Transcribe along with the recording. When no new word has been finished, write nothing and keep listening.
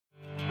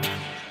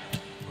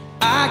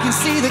can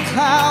see the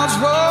clouds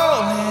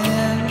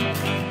rolling.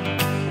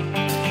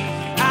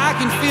 I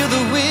can feel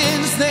the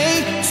winds,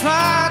 they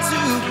try to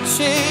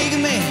shake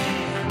me.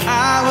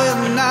 I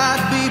will not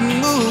be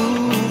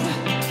moved.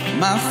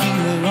 My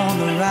feet are on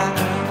the rock,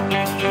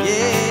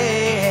 yeah.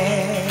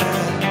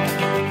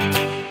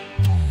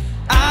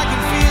 I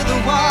can feel the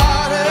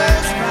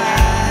waters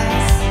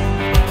rise.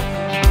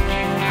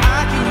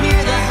 I can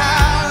hear the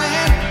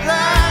howling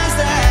lies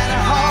that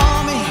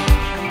hold me.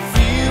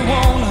 Fear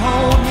won't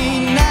hold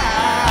me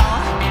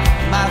now.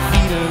 My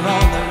feet are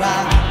on the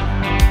rock.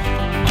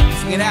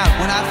 Sing it out.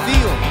 When I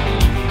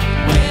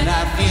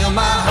feel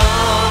my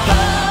hope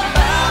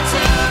about to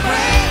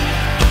break,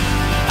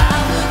 I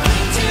will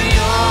cling to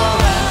your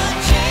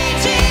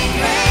unchanging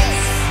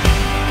grace.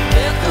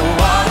 If the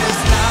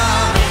waters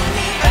come and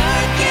the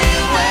earth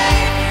give way,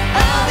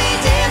 I'll be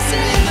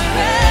dancing in the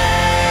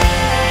rain.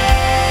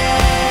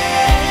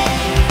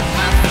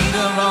 My feet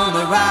are on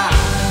the rock.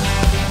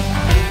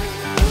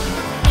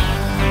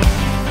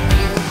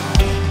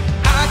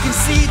 I can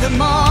see the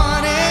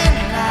morning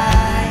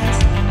light.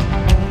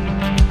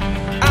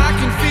 I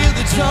can feel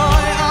the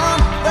joy on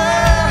the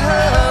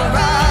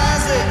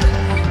horizon.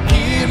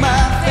 Here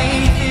my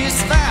faith is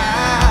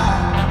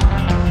found.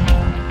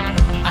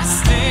 I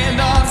stand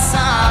on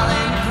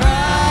solid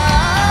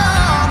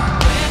ground.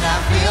 When I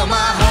feel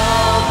my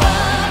hope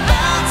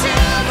about to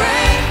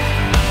break,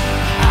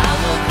 I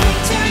will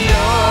cling to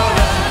your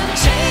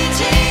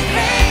unchanging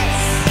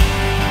grace.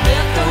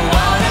 If the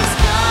waters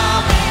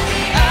come and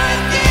the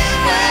earth give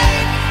way,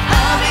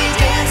 I'll be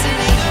dancing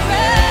in the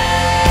rain.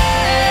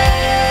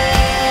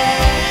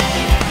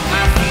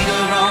 My feet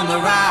are on the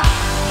rock.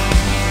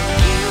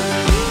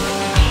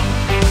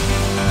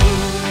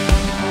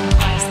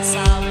 Christ the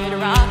solid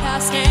rock I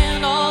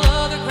stand, all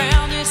other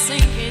ground is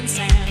sinking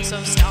sand.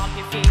 So stomp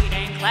your feet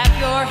and clap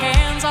your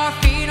hands, our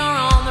feet are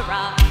on the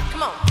rock.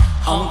 Come on.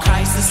 On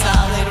Christ the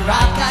solid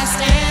rock I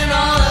stand,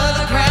 all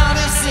other ground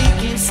is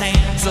sinking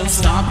sand. So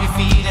stomp your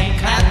feet and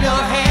clap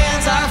your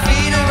hands, our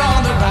feet are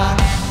on the rock.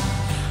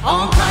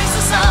 On Christ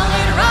the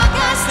solid rock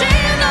I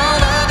stand,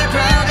 all other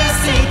ground is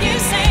sinking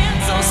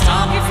sand. So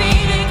stomp your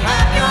feet and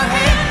clap your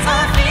hands,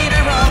 our feet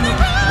are on the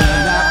rock.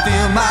 When I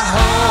feel my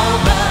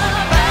hope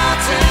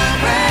about to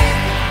break,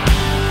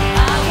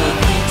 I will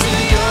cling to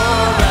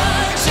your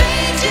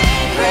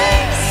unchanging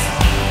grace.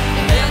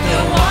 If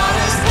the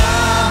waters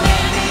come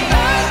and the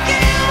earth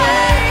give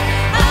way,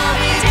 I'll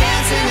be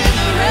dancing in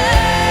the rain.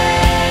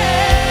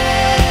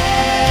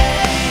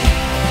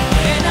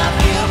 When I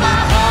feel my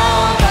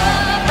hope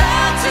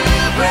about to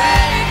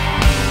break,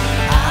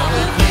 I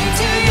will cling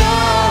to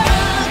your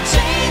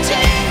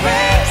unchanging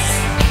grace.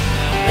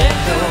 If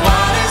the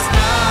waters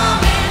come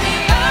and the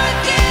earth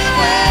give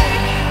way,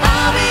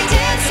 I'll be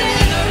dancing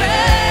in the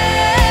rain.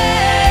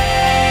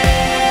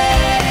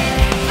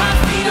 My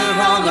feet are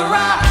on the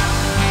rock.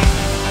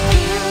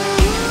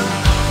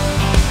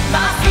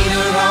 My feet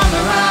are on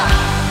the rock.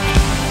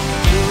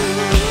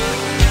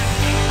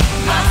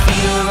 My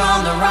feet are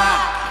on the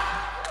rock.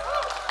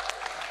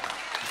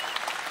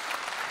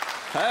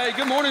 Hey,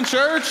 good morning,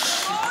 church.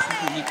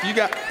 You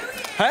got.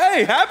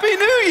 Hey, Happy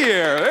New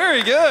Year.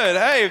 Very good.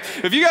 Hey,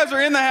 if you guys are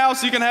in the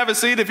house, you can have a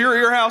seat. If you're at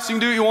your house, you can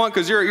do what you want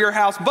because you're at your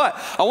house. But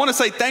I want to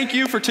say thank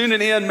you for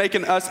tuning in,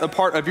 making us a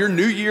part of your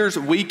New Year's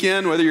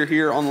weekend, whether you're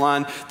here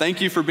online.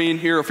 Thank you for being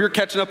here. If you're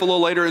catching up a little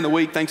later in the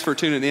week, thanks for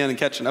tuning in and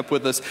catching up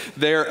with us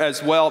there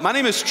as well. My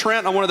name is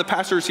Trent. I'm one of the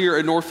pastors here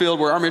at Northfield,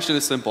 where our mission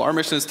is simple. Our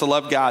mission is to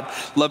love God,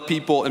 love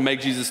people, and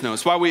make Jesus known.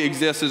 It's why we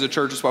exist as a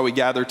church. It's why we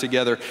gather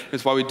together.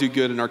 It's why we do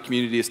good in our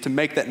community, is to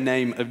make that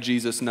name of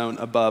Jesus known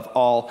above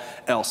all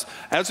else.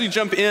 As we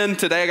jump in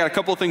today, I got a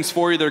couple of things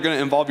for you that are going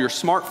to involve your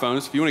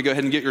smartphones. If you want to go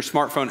ahead and get your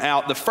smartphone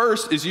out, the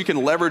first is you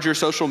can leverage your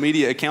social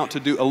media account to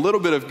do a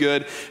little bit of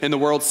good in the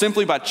world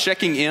simply by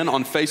checking in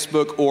on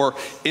Facebook or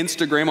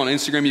Instagram. On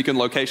Instagram, you can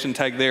location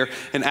tag there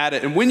and add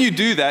it. And when you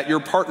do that, you're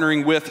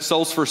partnering with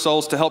Souls for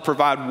Souls to help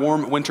provide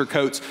warm winter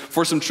coats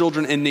for some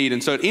children in need.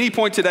 And so at any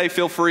point today,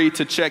 feel free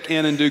to check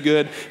in and do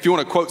good. If you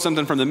want to quote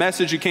something from the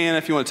message, you can.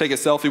 If you want to take a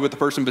selfie with the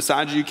person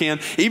beside you, you can.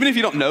 Even if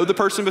you don't know the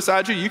person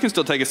beside you, you can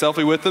still take a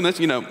selfie with them. That's,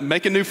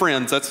 making new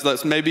friends.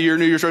 That's maybe your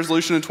New Year's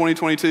resolution in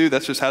 2022.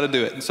 That's just how to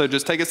do it. And so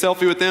just take a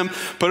selfie with them,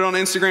 put it on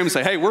Instagram and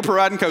say, hey, we're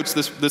providing coats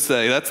this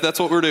day. That's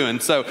what we're doing.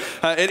 So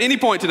at any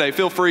point today,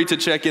 feel free to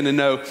check in and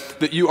know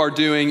that you are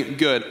doing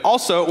good.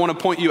 Also, I want to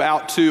point you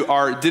out to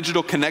our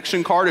digital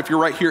connection card. If you're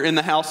right here in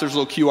the house, there's a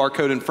little QR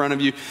code in front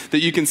of you that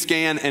you can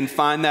scan and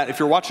find that. If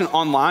you're watching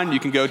online, you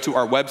can go to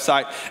our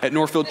website at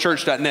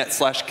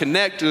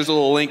northfieldchurch.net/connect. There's a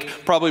little link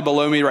probably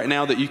below me right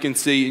now that you can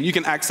see, and you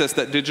can access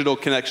that digital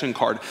connection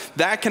card.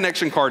 That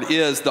connection card card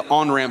is the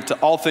on-ramp to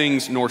all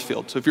things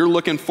Northfield. So if you're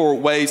looking for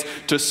ways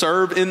to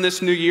serve in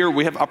this new year,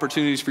 we have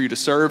opportunities for you to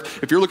serve.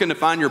 If you're looking to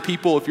find your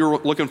people, if you're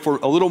looking for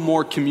a little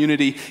more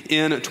community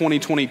in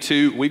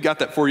 2022, we've got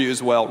that for you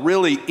as well.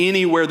 Really,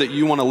 anywhere that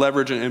you want to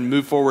leverage and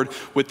move forward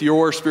with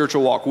your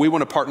spiritual walk, we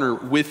want to partner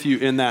with you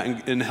in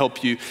that and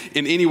help you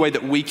in any way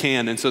that we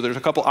can. And so there's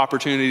a couple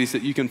opportunities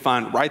that you can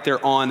find right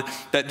there on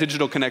that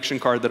digital connection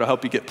card that'll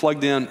help you get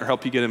plugged in or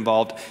help you get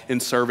involved in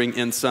serving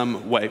in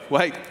some way.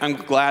 Well, hey, I'm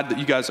glad that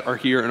you guys are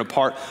here and a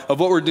part of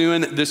what we're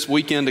doing this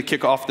weekend to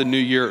kick off the new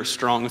year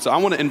strong. And so I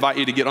want to invite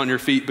you to get on your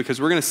feet because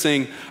we're going to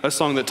sing a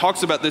song that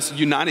talks about this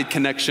united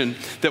connection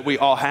that we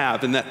all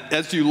have. And that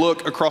as you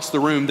look across the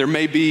room, there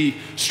may be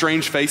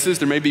strange faces,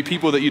 there may be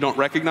people that you don't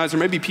recognize, there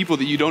may be people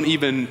that you don't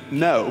even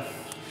know.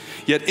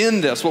 Yet in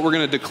this, what we're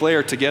going to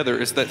declare together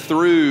is that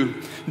through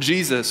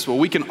Jesus, well,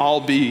 we can all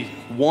be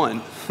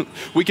one.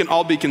 We can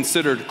all be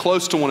considered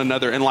close to one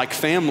another and like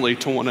family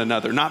to one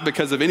another, not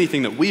because of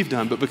anything that we've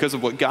done, but because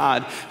of what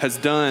God has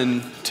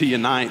done to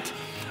unite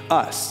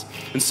us.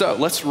 And so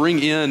let's ring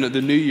in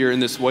the new year in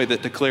this way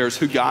that declares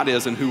who God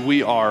is and who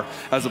we are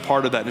as a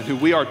part of that and who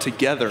we are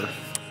together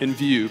in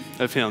view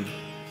of him.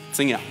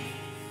 Sing out.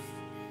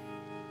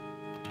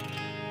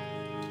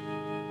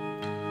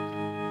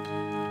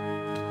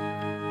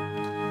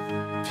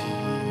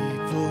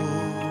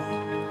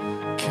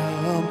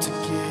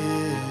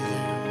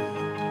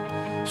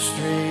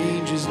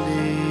 Strangers,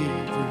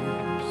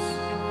 neighbors,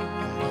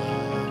 and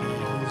blood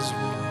is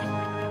one.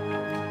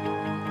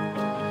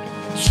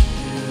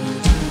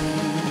 Children,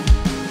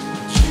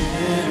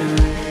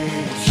 generations,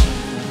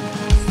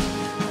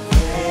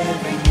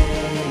 every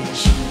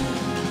nation,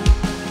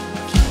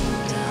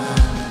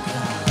 kingdom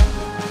come.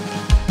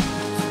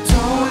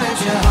 Don't let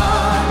your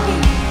heart be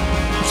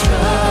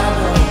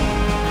troubled.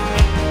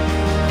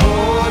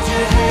 Hold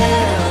your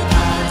head up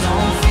high,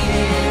 don't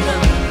fear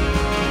them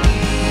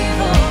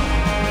evil.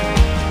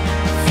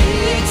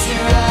 Fix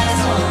your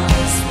eyes on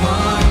this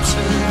one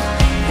truth.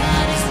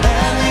 God is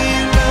madly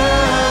in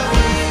love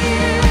with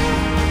you.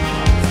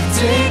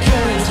 Take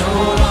courage,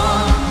 hold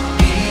on,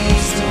 be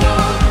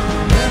strong.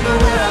 Remember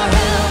where our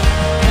help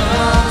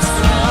comes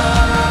from.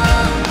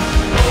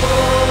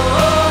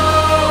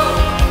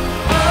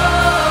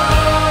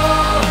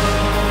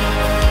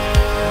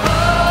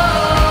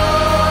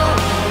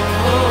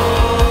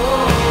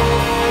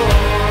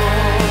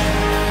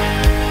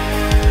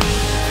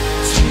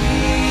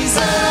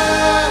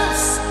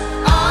 Jesus,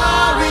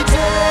 our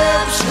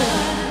redemption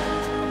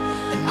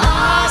and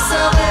our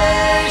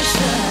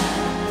salvation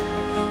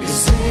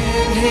is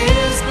in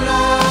his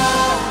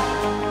blood.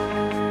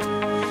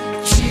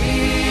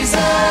 Jesus,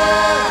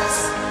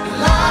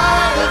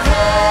 light of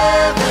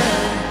heaven,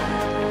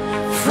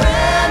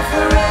 friend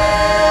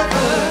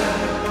forever,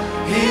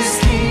 his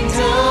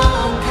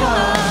kingdom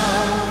come.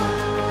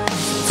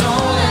 So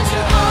don't let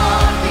your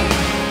heart be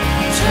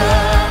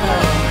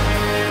troubled.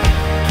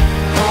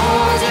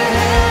 Hold your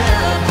head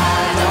up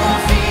high,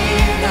 don't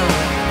fear no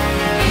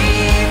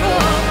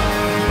evil.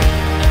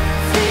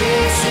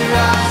 Fix your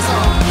eyes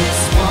on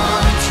this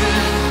one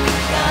truth.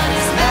 God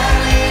is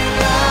madly in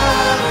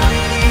love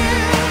with you.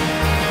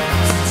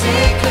 So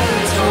take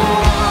courage,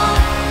 hold on,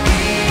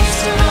 be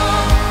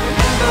strong.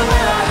 Remember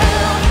where our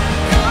help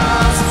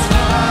comes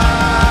from.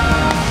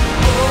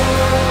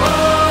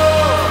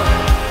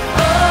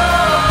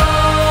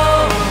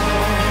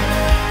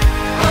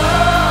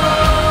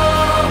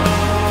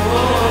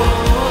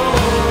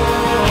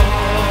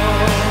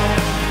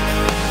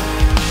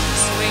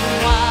 Swing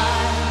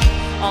wide,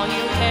 all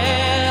you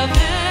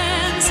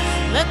heavens,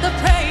 let the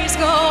praise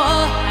go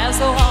up as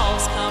the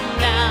walls come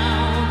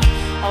down.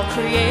 All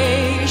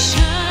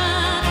creation,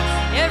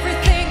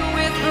 everything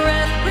with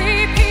breath,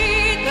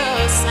 repeat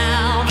the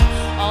sound.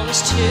 All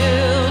his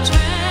children,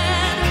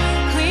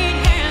 clean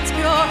hands,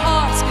 pure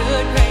hearts,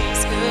 good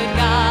grace, good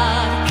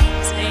God.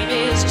 His name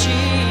is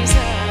Jesus.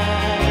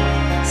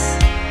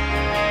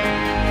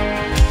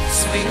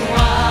 Swing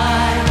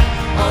wide,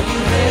 all you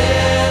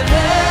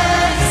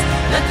heavens,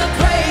 let the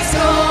praise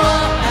go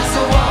up as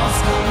the walls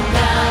come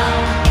down.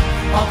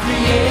 All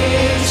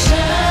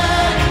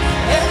creation,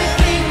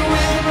 everything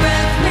with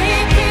breath,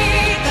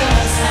 repeat the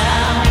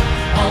sound.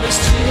 All his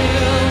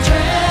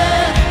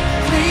children,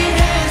 clean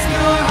hands,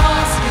 pure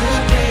hearts,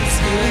 good grace,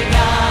 good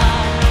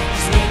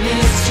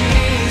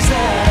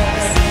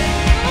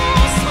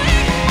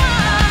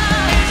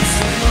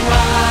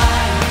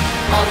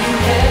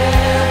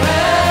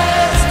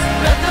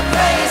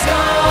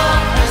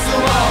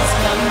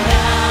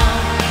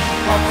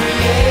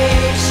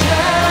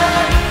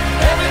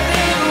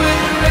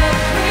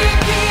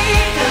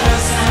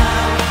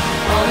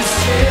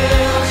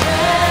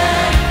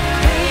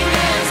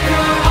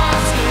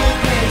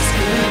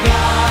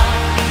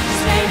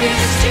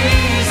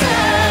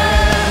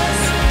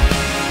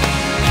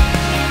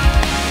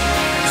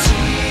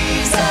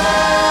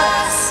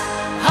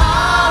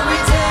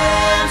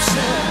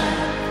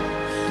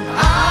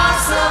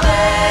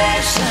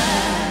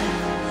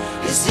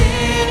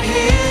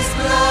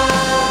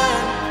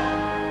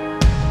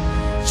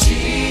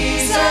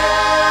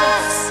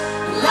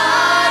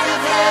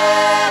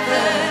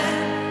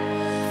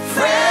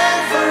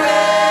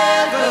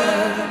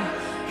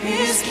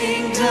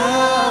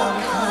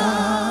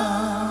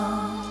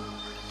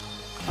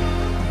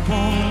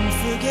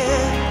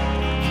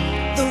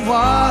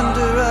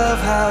wonder of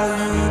how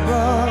you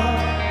brought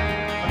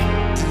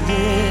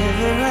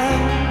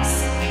deliverance,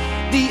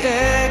 the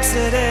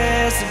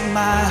exodus of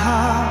my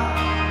heart.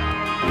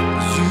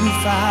 You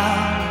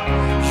found,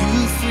 you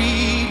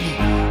freed me,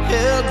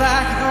 held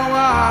back the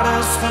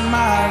waters for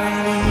my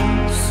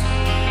release.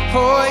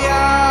 Oh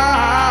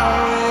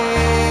Yahweh,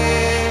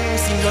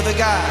 sing, you're the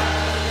God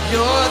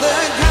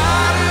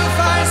who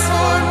fights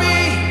for me,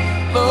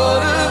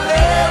 Lord of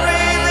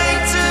every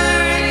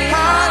victory.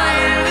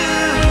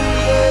 Hallelujah,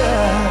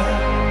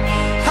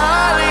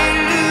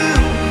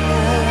 hallelujah.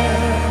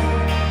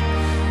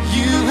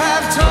 You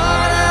have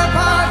torn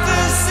apart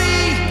the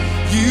sea,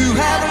 you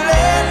have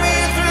led me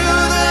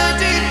through the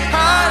deep.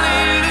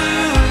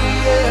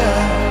 Hallelujah,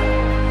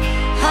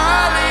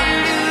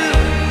 hallelujah.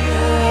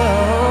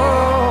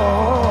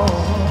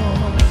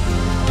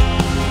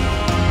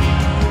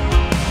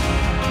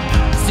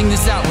 Sing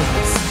this out with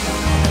us.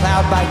 A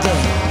cloud by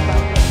day,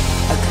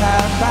 a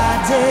cloud by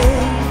day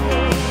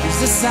is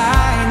a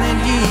sign that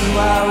you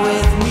are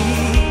with me.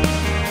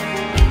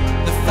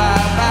 The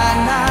fire by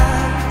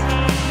night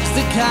is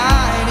the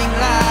guiding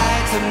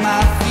light of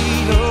my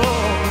feet. Oh,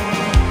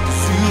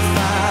 you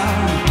found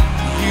me,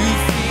 you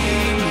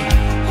freed me,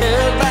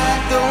 held back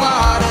the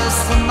waters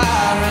for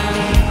my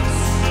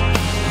release.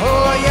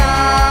 Oh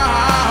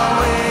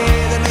Yahweh,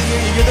 let me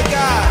hear you.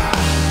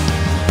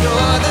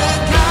 You're the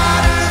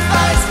God who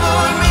fights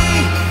for me,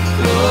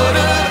 Lord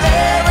of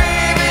every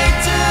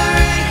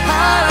victory.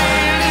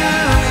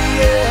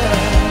 Hallelujah,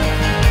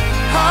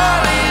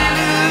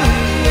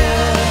 hallelujah.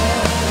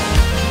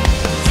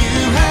 You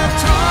have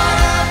torn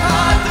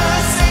apart the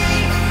sea,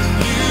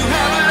 you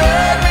have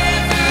led me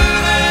through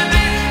the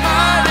deep.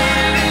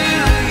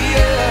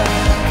 Hallelujah,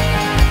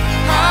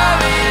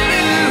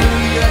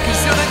 hallelujah.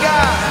 'Cause you're the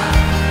God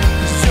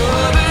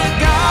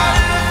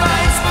who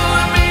fights for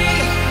me,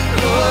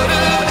 Lord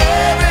of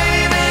every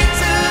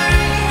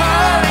victory.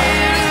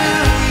 Hallelujah,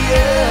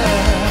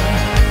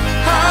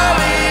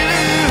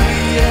 hallelujah.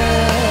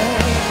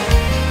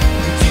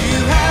 You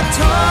have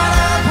torn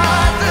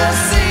apart the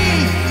sea,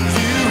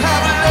 you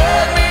have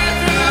led me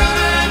through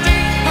the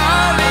deep.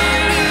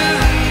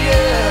 Hallelujah,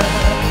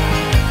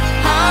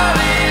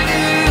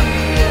 hallelujah.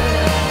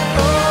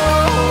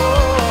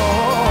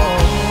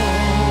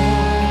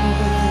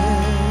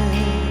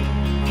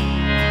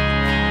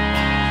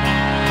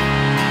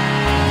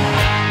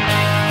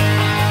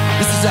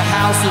 This is a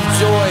house of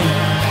joy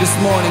this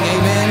morning,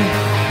 amen.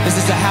 This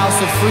is a house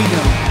of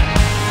freedom,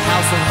 a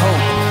house of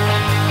hope.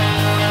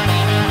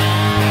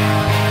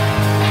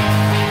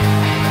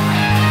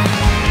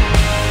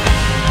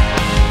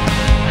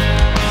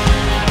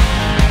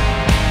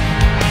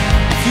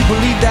 If you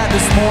believe that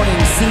this morning,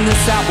 sing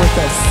this out with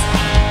us.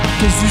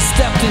 'Cause you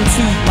stepped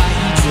into my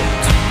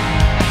Egypt.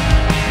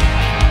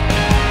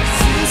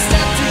 You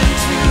stepped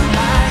into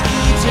my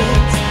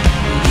Egypt.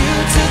 You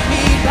took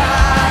me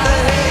by the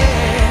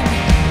hand.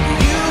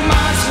 You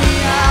marched me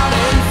out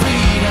in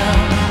freedom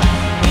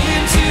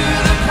into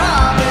the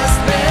promised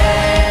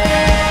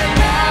land.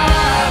 Now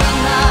I will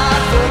not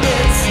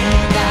forget you,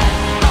 God.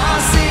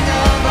 I'll sing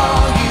of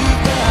all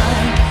you've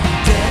done.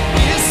 Death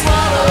is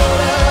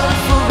swallowed up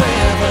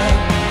forever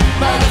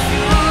by the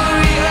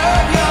fury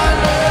of your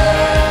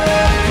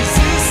love. 'Cause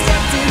you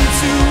stepped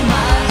into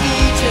my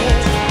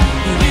Egypt.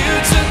 You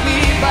took me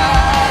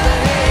by the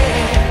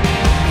hand.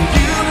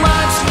 You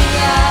marched me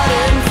out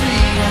in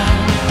freedom.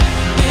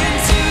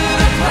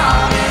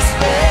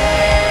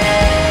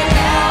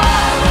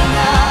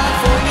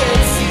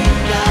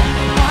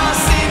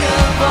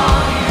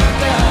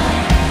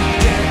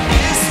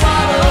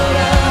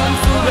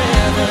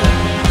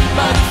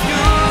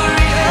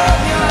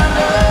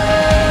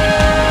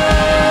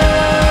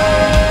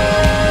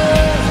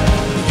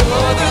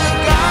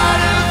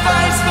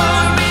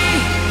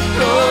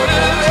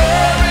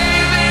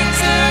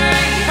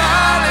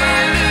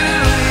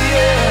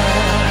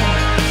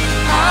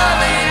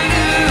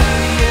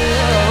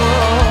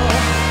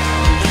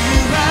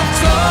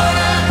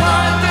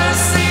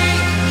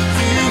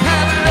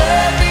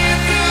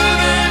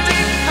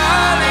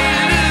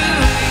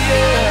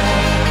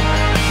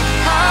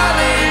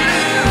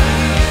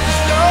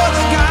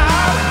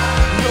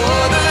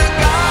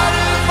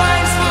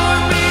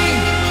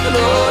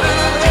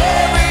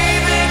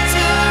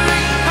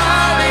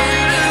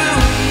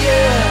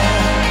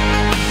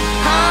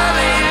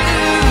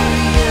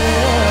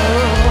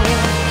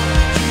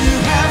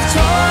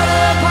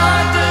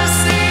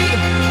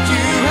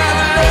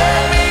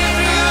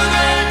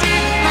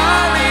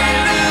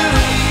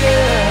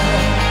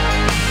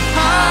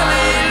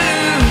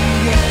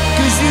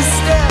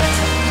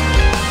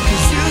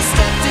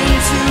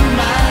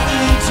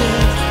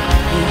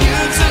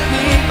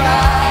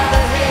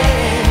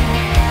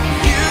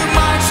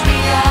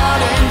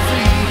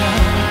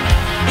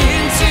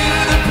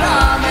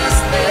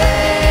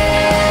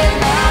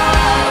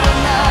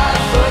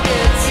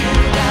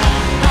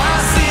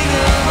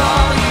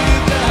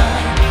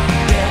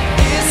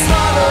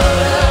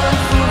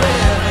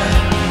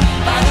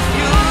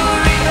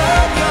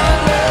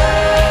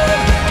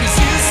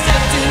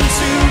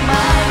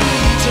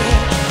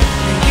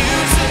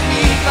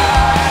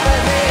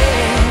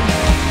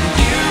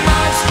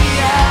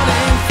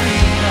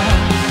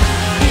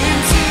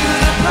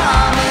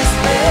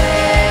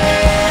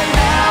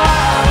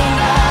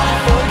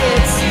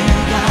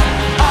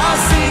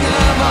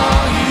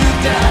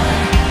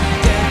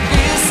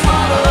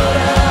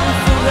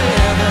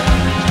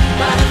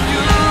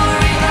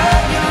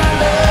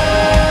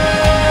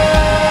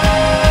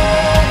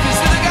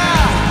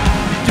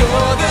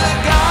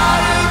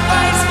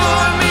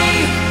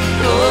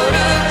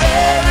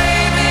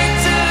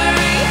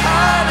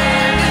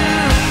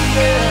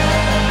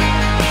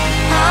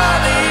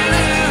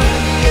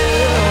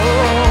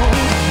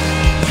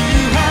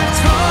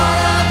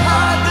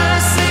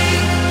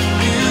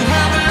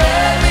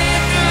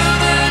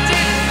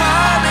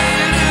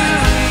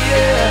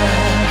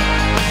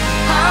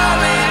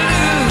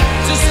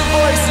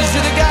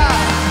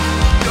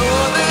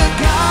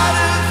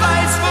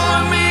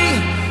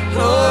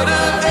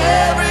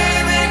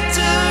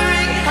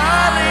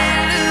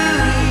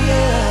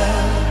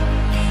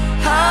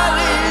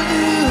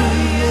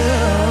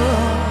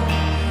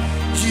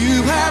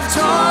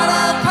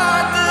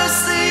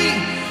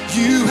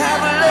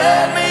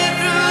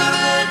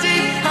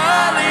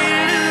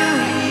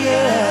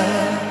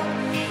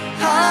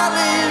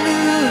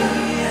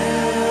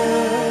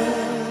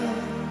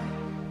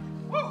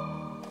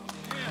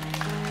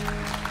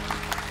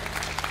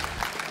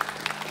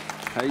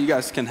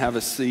 guys can have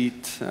a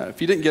seat.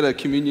 If you didn't get a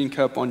communion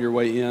cup on your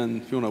way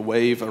in, if you want to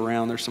wave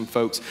around, there's some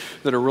folks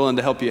that are willing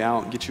to help you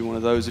out and get you one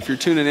of those. If you're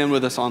tuning in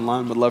with us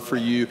online, we'd love for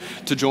you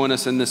to join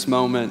us in this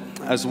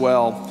moment as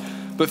well.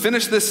 But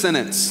finish this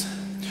sentence.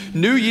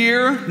 New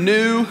year,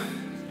 new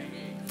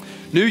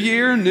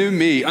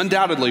me.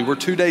 Undoubtedly, we're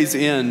 2 days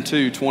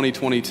into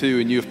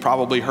 2022, and you have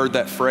probably heard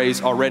that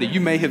phrase already.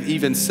 You may have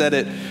even said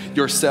it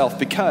yourself,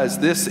 because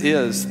this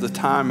is the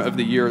time of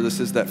the year. This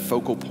is that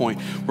focal point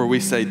where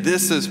we say,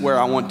 this is where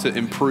I want to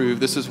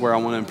improve. This is where I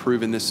want to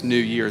improve in this new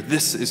year.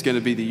 This is going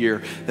to be the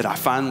year that I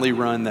finally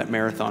run that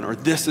marathon, or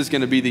this is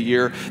going to be the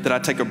year that I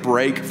take a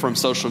break from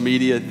social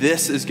media.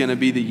 This is going to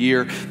be the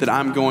year that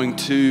I'm going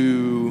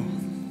to,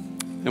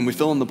 and we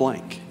fill in the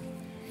blank.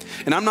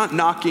 And I'm not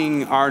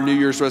knocking our New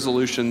Year's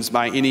resolutions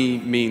by any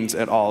means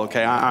at all,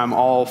 okay? I'm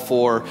all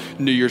for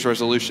New Year's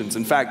resolutions.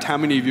 In fact, how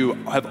many of you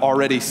have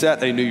already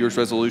set a New Year's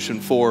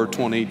resolution for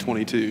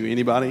 2022?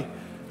 Anybody?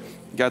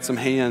 Got some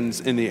hands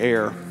in the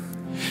air.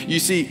 You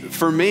see,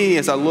 for me,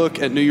 as I look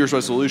at New Year's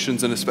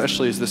resolutions, and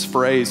especially as this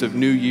phrase of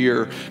new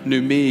year,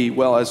 new me,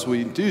 well, as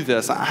we do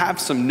this, I have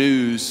some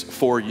news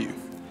for you.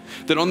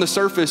 That on the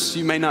surface,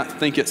 you may not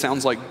think it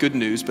sounds like good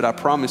news, but I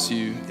promise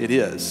you it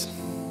is.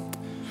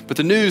 But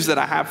the news that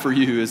I have for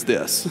you is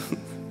this.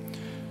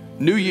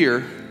 New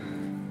year,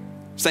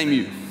 same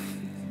you.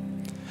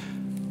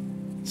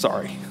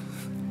 Sorry.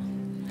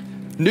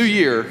 New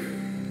year,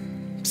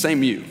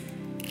 same you.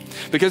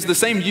 Because the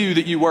same you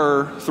that you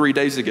were 3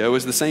 days ago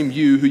is the same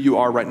you who you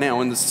are right now,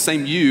 and it's the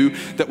same you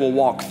that will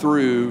walk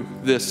through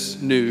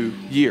this new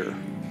year.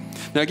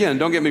 Now again,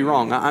 don't get me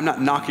wrong. I'm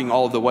not knocking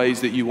all of the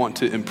ways that you want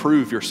to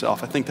improve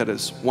yourself. I think that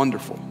is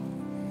wonderful.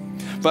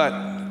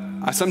 But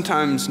I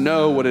sometimes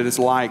know what it is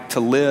like to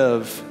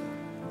live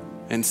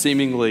and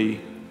seemingly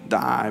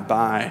die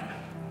by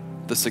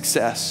the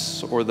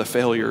success or the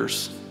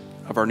failures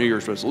of our New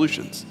Year's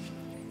resolutions.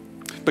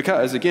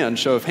 Because, again,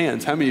 show of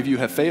hands, how many of you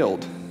have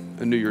failed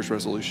a New Year's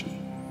resolution?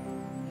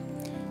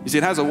 You see,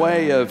 it has a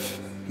way of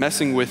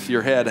messing with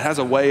your head. It has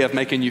a way of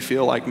making you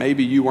feel like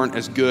maybe you weren't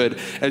as good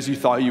as you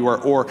thought you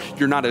were, or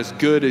you're not as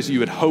good as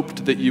you had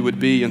hoped that you would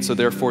be, and so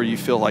therefore you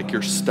feel like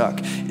you're stuck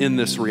in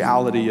this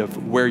reality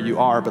of where you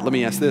are. But let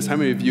me ask this, how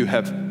many of you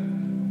have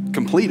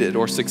completed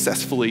or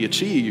successfully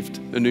achieved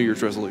a New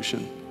Year's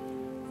resolution?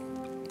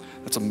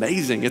 That's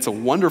amazing. It's a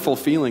wonderful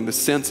feeling. The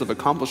sense of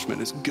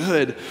accomplishment is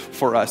good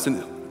for us.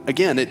 And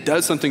again, it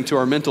does something to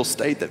our mental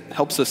state that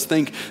helps us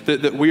think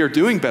that we are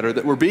doing better,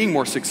 that we're being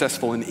more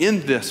successful. And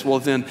in this, well,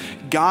 then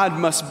God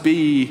must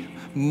be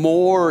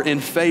more in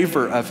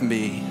favor of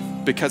me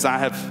because I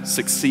have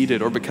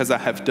succeeded or because I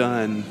have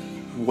done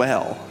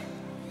well.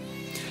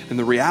 And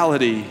the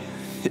reality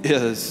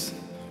is,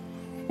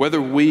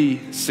 whether we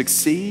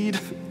succeed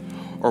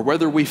or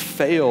whether we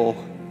fail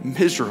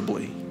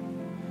miserably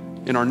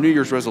in our New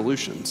Year's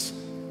resolutions,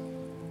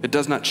 it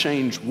does not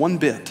change one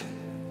bit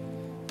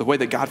the way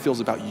that God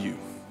feels about you.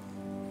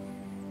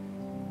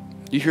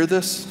 You hear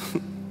this?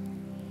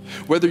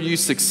 Whether you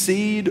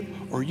succeed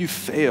or you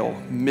fail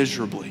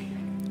miserably,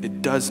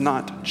 it does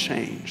not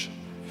change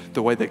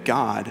the way that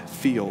God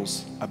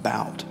feels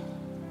about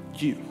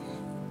you.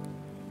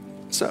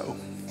 So,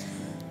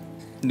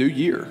 new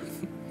year,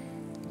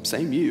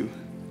 same you,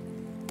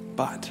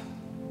 but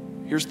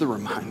here's the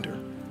reminder.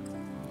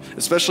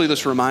 Especially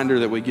this reminder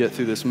that we get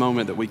through this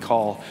moment that we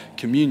call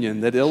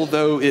communion, that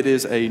although it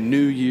is a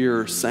new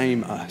year,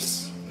 same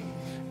us,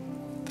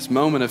 this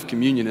moment of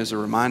communion is a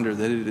reminder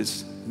that it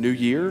is new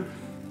year,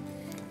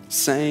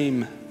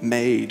 same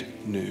made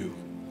new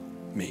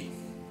me.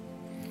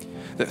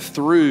 That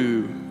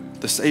through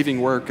the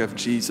saving work of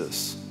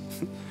Jesus,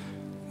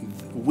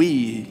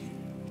 we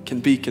can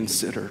be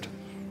considered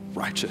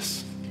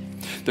righteous.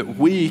 That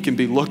we can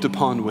be looked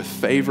upon with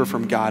favor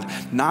from God,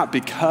 not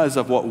because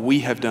of what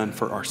we have done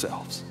for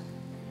ourselves,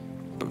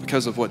 but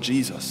because of what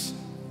Jesus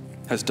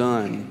has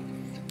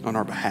done on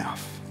our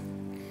behalf.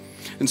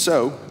 And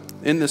so,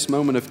 in this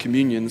moment of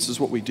communion, this is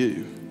what we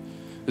do,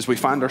 is we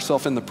find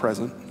ourselves in the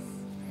present,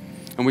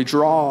 and we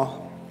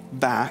draw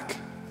back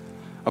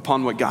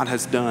upon what God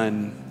has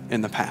done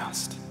in the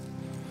past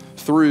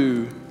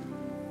through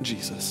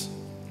Jesus.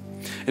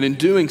 And in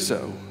doing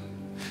so,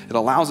 it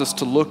allows us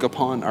to look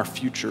upon our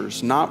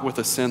futures, not with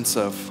a sense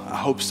of, I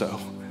hope so.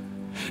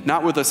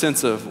 Not with a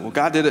sense of, well,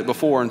 God did it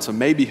before, and so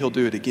maybe he'll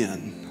do it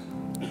again.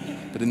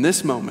 But in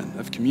this moment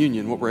of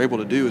communion, what we're able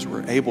to do is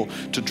we're able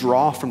to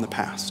draw from the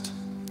past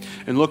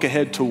and look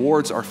ahead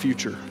towards our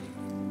future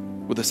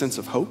with a sense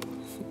of hope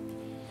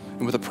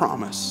and with a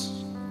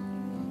promise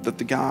that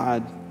the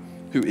God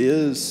who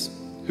is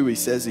who he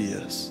says he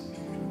is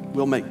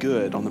will make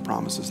good on the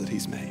promises that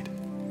he's made.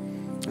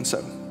 And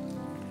so,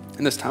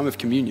 in this time of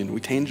communion,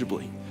 we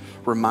tangibly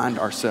remind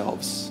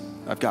ourselves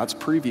of God's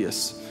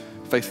previous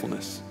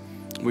faithfulness.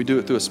 We do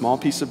it through a small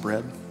piece of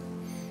bread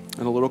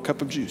and a little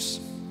cup of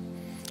juice.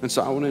 And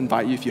so I want to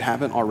invite you, if you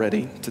haven't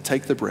already, to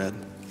take the bread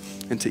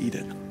and to eat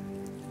it.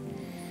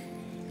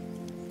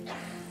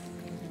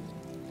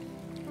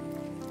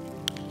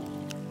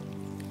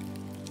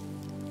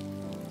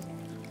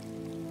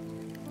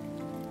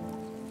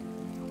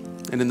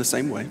 and in the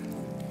same way,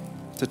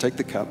 to take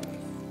the cup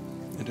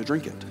and to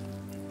drink it.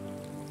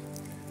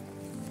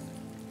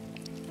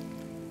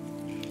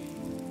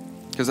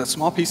 Because that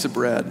small piece of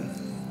bread,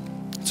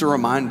 it's a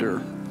reminder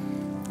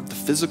of the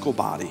physical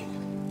body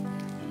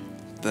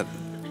that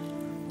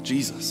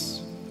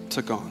Jesus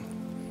took on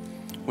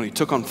when he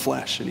took on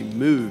flesh and he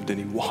moved and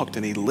he walked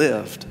and he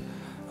lived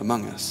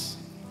among us.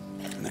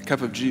 And that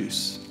cup of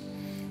juice,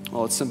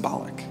 well, it's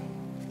symbolic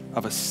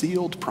of a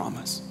sealed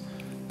promise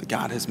that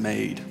God has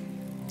made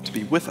to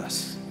be with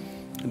us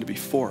and to be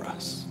for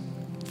us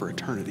for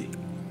eternity.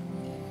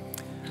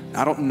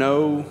 I don't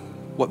know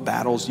what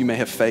battles you may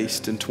have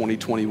faced in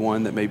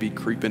 2021 that may be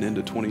creeping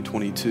into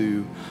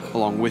 2022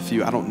 along with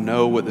you. I don't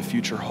know what the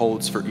future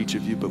holds for each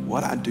of you, but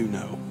what I do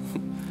know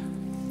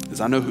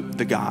is I know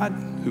the God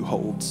who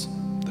holds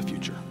the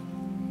future.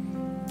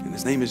 And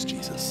his name is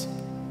Jesus.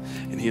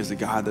 And he is the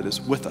God that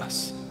is with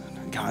us, and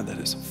a God that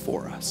is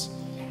for us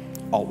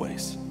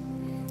always.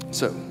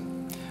 So,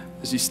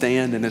 as you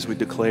stand and as we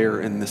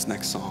declare in this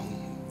next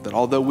song, that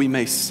although we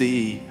may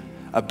see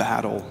a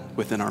battle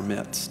within our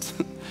midst,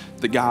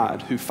 the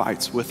God who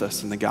fights with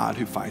us and the God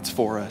who fights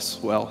for us,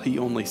 well, he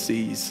only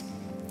sees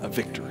a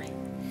victory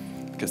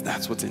because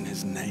that's what's in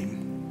his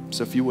name.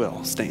 So if you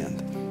will,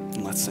 stand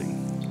and let's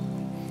sing.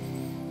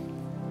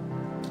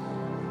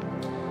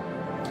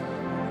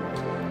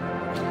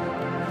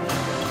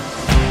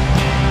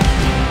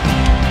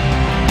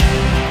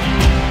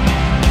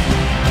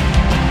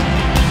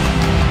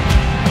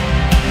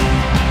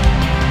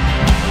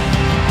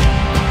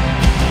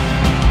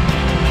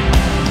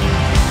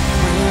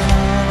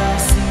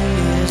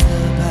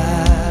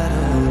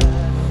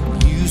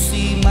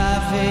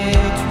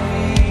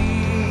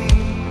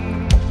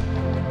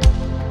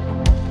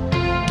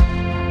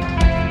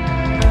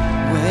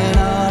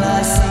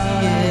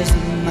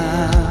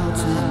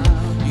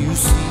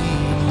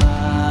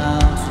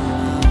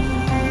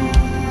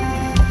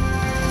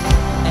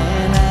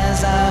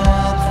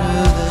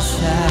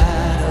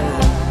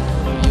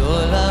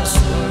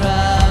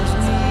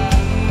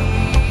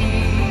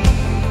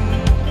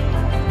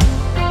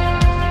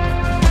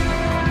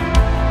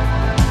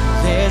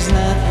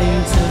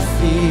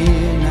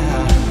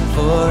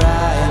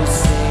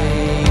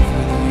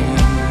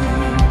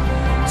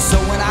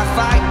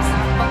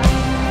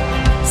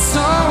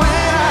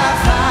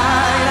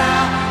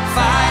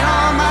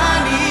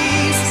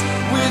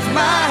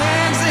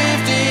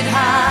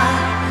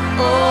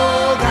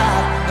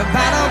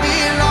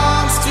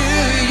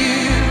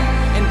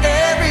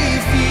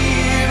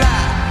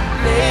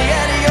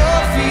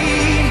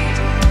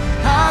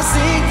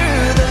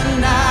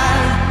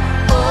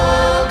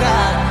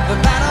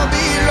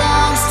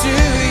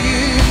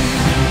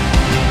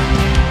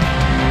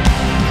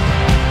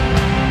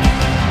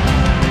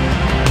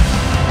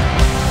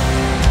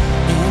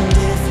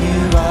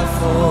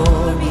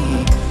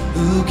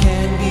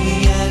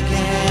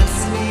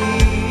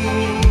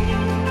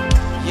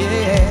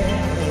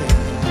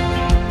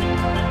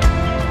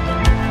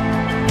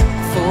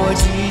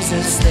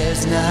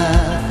 There's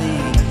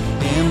nothing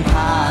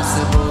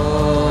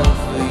impossible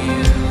for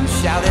you.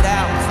 Shout it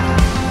out.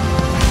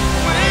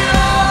 When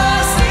all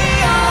I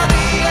see are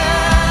the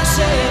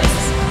ashes,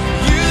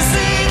 you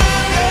see the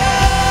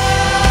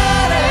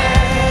beauty.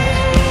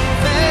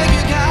 Thank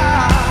you,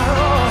 God.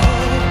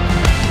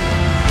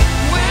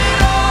 When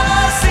all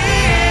I see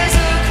is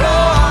a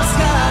cross,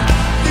 God,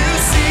 you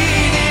see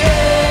the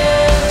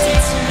empty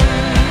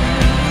tomb.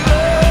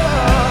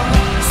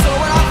 So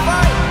when I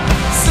fight,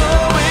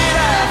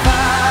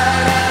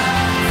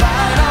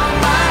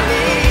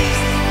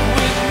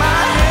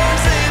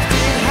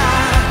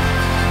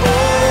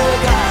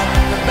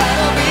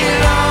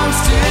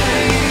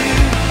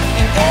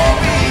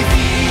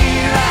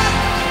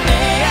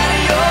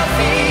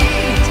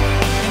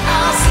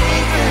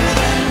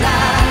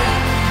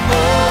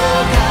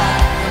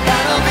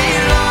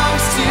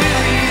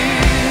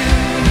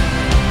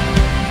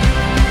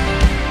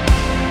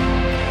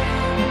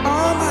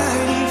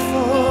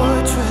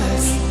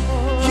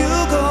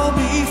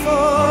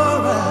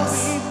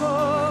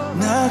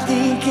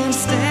 nothing can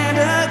stand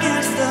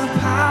against the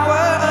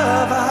power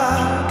of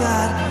our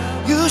God.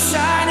 You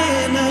shine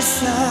in the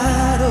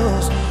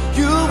shadows,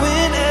 you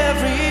win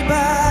every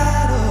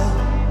battle.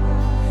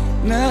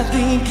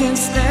 Nothing can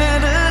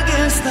stand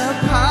against the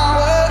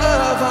power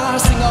of our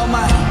sing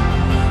almighty,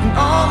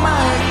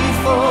 almighty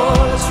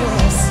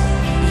fortress.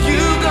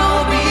 You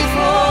go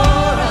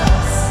before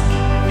us.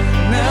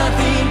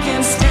 Nothing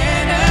can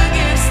stand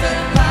against the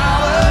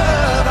power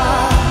of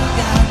our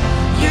God.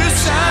 You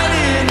shine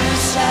in the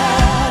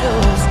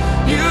shadows,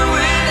 you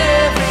win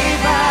every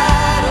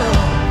battle.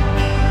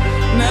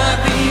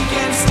 Nothing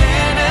can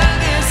stand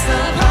against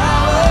the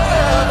power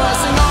of us.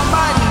 An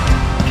almighty,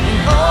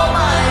 an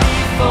almighty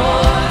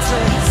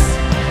fortress.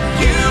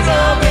 You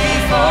go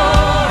before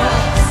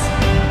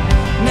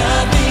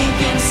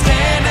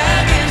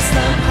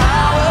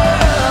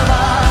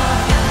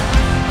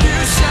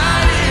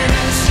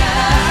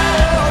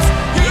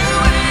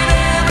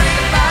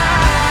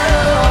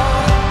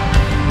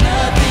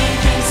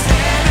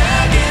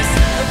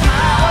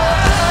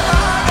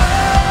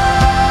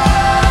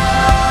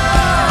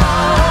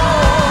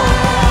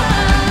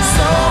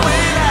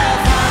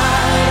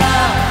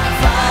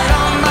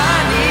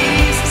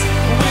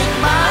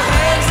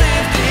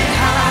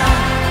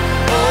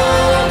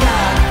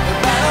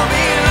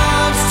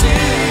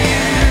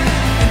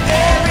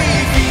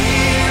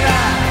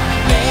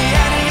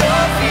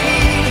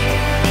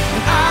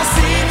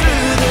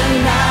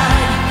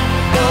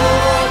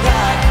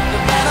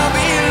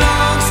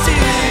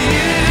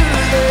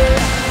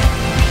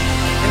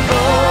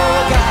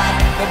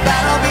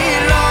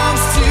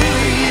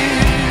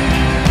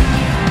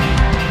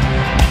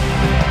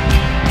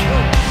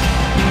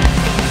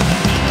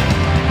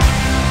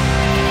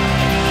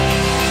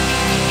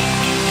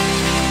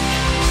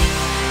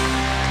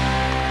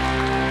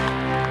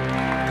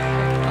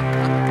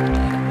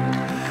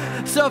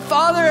so,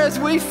 Father, as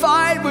we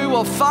fight, we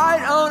will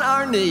fight on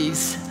our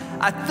knees.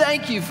 I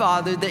thank you,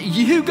 Father, that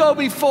you go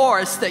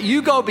before us, that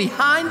you go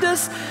behind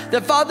us,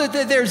 that, Father,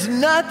 that there's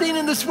nothing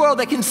in this world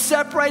that can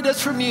separate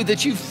us from you,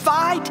 that you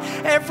fight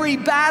every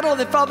battle,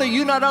 that, Father,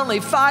 you not only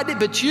fight it,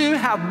 but you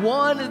have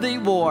won the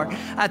war.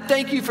 I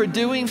thank you for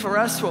doing for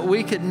us what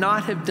we could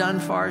not have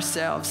done for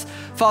ourselves.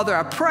 Father,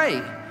 I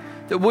pray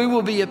that we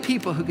will be a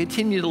people who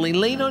continually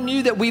lean on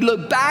you, that we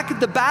look back at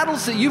the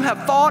battles that you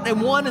have fought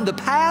and won in the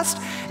past,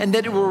 and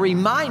that it will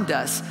remind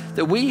us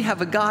that we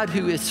have a God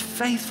who is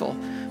faithful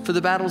for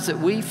the battles that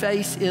we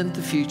face in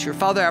the future.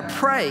 Father, I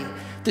pray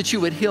that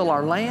you would heal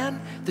our land,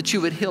 that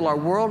you would heal our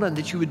world, and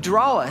that you would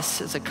draw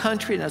us as a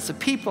country and as a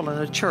people and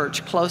a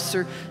church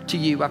closer to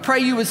you. I pray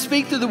you would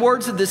speak through the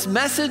words of this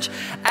message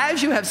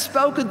as you have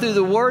spoken through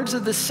the words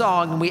of this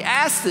song. And we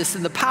ask this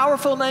in the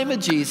powerful name of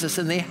Jesus.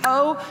 And the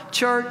whole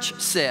church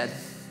said,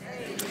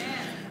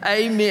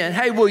 amen.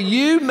 Hey, well,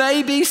 you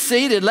may be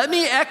seated. Let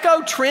me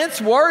echo Trent's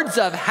words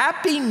of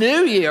Happy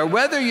New Year.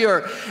 Whether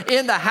you're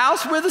in the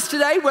house with us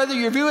today, whether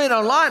you're viewing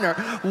online, or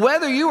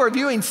whether you are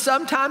viewing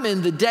sometime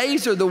in the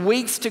days or the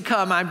weeks to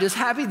come, I'm just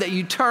happy that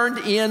you tuned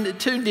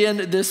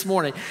in this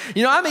morning.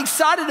 You know, I'm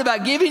excited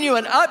about giving you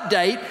an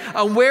update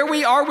on where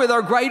we are with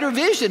our greater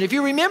vision. If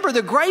you remember,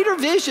 the greater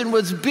vision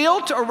was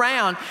built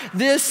around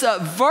this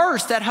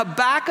verse that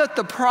Habakkuk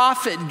the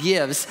prophet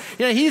gives.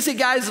 You know, he's a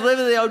guy who's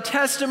living in the Old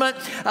Testament.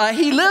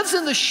 He lives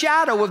in the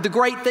shadow of the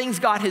great things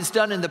God has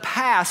done in the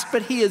past,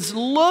 but he is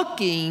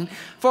looking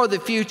for the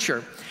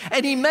future.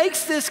 And he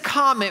makes this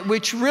comment,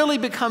 which really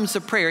becomes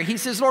a prayer. He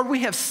says, Lord,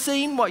 we have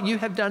seen what you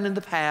have done in the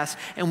past,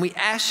 and we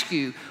ask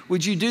you,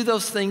 would you do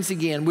those things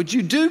again? Would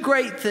you do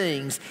great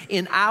things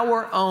in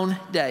our own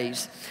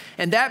days?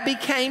 And that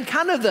became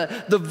kind of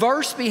the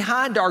verse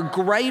behind our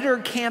greater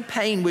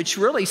campaign, which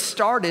really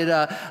started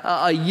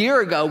a year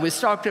ago. We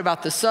talked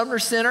about the Summer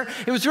Center.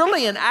 It was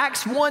really an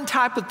Acts 1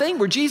 type of thing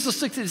where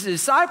Jesus looked at his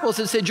disciples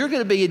and said, you're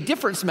going to be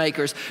difference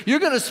makers. You're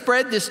going to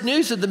spread this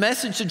news of the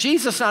message of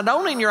Jesus, not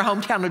only in your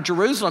hometown of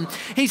Jerusalem.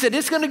 He said,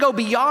 it's going to go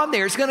beyond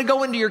there. It's going to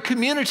go into your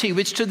community,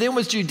 which to them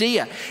was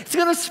Judea. It's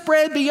going to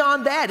spread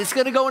beyond that. It's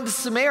going to go into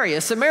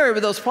Samaria. Samaria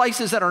were those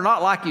places that are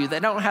not like you. They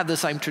don't have the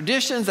same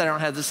traditions. They don't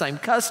have the same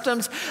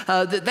customs.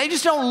 They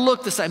just don't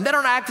look the same. They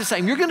don't act the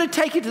same. You're going to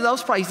take it to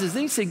those places.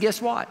 And he said,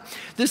 guess what?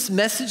 This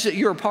message that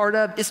you're a part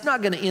of, it's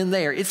not going to end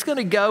there. It's going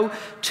to go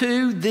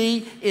to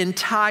the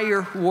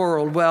entire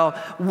world. Well,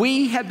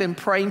 we have been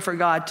praying for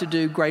God to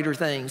do greater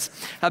things.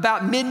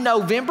 About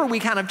mid-November, we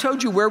kind of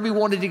told you where we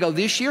wanted to go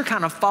this year,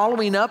 kind of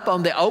following up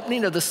on the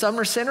opening of the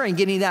Summer Center and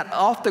getting that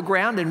off the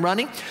ground and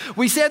running.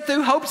 We said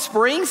through Hope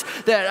Springs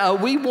that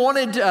we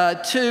wanted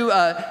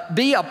to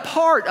be a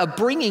part of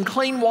bringing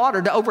clean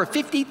water to over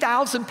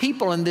 50,000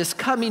 people in this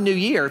coming new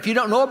year. If you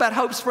don't know about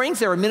Hope Springs,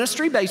 they're a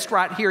ministry based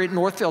right here at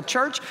Northfield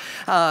Church.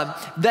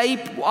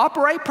 They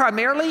operate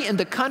primarily in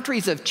the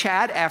countries of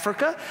Chad,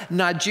 Africa,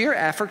 Niger,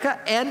 Africa,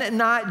 and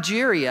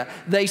Nigeria.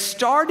 They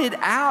started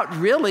out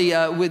really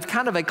with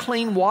kind of a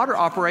clean water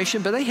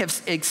operation, but they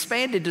have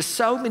expanded to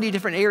so many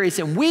different areas,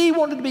 and we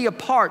wanted to be a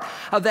part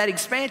of that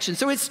expansion.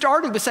 So it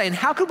started with saying,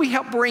 how could we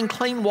help bring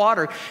clean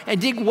water and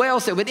dig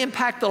wells that would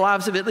impact the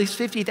lives of at least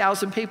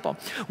 50,000 people?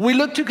 We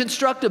looked to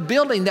construct a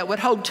building that would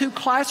hold 2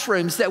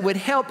 classrooms that would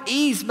help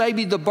ease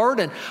maybe the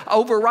burden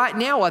over right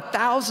now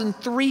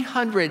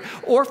 1,300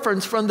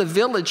 orphans from the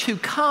village who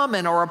come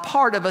and are a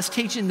part of us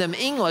teaching them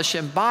English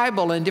and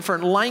Bible and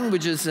different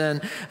languages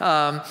and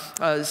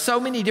so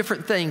many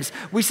different things.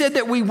 We said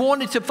that we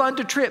wanted to fund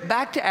a trip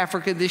back to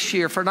Africa this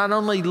year for not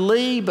only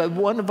Lee, but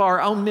one of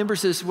our own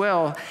members as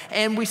well.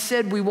 And we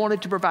said we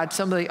wanted to provide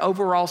some of the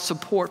overall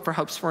support for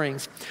Hope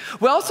Springs.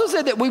 We also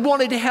said that we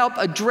wanted to help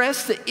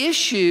address the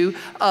issue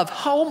of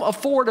home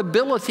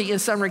affordability in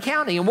Sumner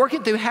County. And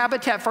working through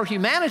Habitat for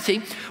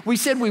Humanity, we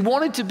said we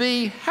wanted to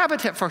be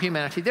Habitat for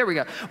Humanity. There we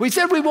go. We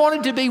said we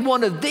wanted to be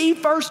one of the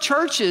first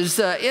churches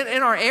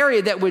in our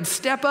area that would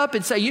step up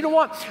and say, you know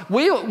what,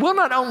 we'll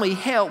not only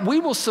help, we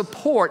will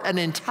support an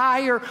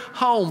entire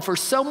home for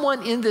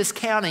someone in this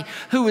county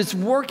who is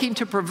working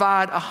to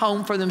provide a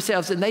home for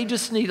themselves, and they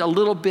just need a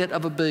little bit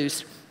of a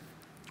boost.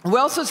 We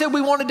also said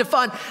we wanted to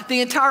fund the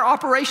entire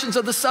operations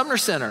of the Sumner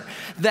Center.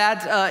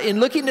 That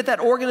in looking at that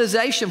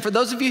organization, for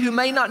those of you who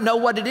may not know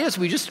what it is,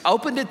 we just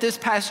opened it this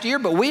past year,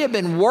 but we have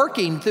been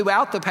working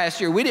throughout the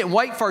past year. We didn't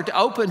wait for it to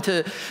open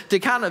to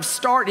kind of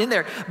start in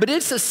there. But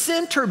it's a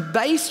center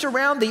based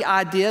around the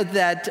idea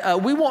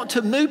that we want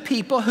to move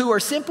people who are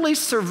simply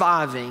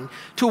surviving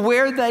to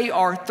where they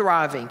are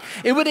thriving.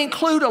 It would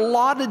include a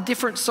lot of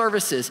different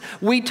services.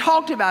 We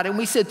talked about it and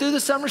we said through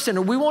the Summer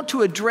Center, we want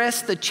to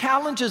address the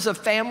challenges of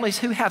families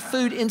who have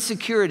food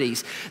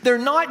insecurities. They're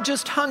not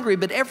just hungry,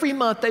 but every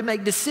month they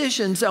make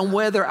decisions on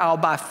whether I'll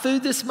buy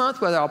food this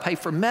month, whether I'll pay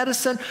for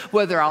medicine,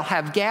 whether I'll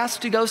have gas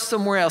to go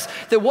somewhere else.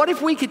 That what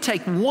if we could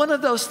take one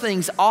of those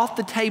things off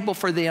the table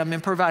for them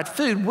and provide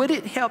food? Would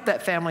it help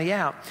that family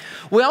out?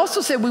 We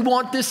also said we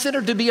want this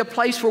center to be a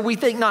place where we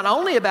think not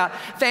only about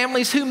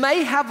families who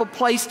may have a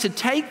place to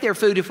take their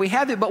food if we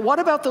have it, but what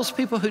about those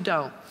people who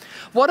don't?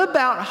 What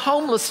about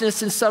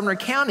homelessness in Sumner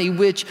County,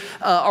 which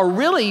are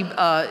really,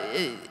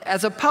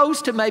 as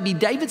opposed to maybe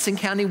Davidson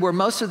County, where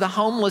most of the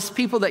homeless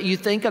people that you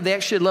think of, they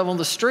actually live on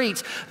the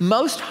streets.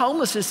 Most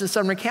homelessness in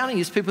Sumner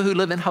County is people who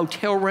live in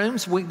hotel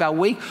rooms week by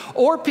week,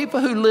 or people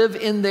who live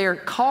in their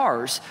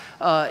cars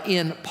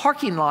in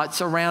parking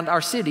lots around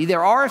our city.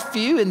 There are a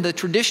few in the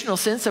traditional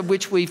sense of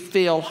which we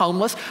feel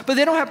homeless, but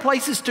they don't have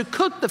places to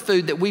cook the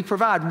food that we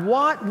provide.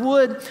 What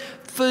would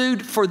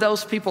food for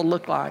those people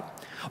look like?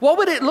 What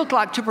would it look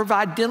like to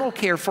provide dental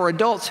care for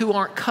adults who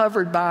aren't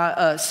covered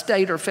by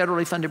state or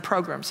federally funded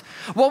programs?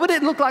 What would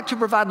it look like to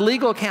provide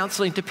legal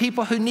counseling to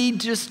people who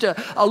need just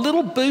a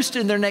little boost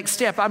in their next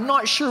step? I'm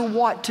not sure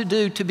what to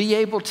do to be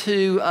able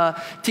to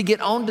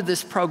get onto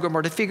this program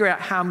or to figure out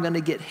how I'm going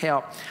to get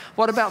help.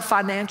 What about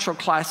financial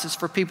classes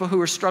for people who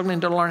are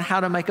struggling to learn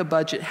how to make a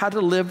budget, how to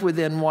live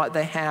within what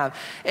they have?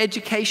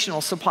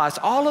 Educational supplies,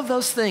 all of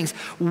those things.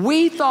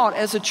 We thought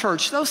as a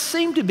church, those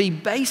seem to be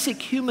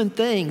basic human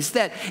things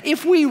that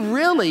if we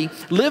really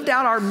lived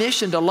out our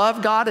mission to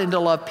love God and to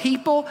love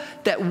people,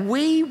 that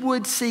we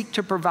would seek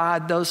to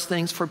provide those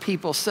things for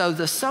people. So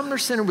the Sumner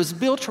Center was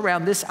built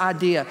around this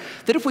idea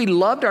that if we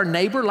loved our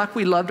neighbor like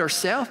we loved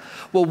ourselves,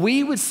 well,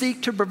 we would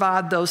seek to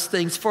provide those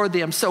things for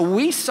them. So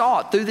we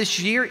sought through this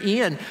year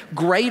in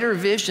greater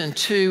vision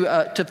to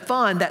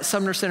fund that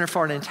Sumner Center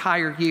for an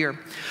entire year.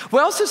 We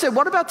also said,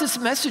 what about this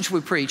message we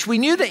preach? We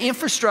knew the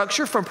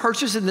infrastructure from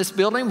purchasing this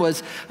building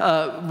was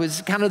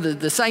kind of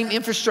the same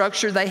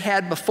infrastructure they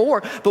had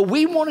before, but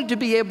we wanted to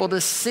be able to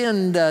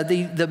send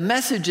the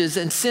messages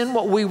and send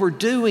what we were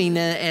doing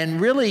and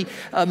really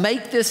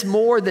make this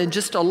more than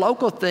just a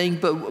local thing,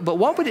 but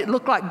what would it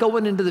look like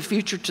going into the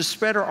future to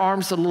spread our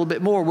arms a little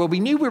bit more? Well, we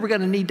knew we were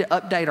going to need to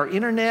update our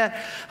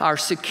internet, our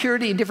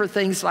security, and different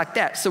things like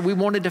that, so we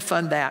wanted to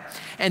fund that.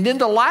 And then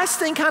the last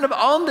thing kind of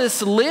on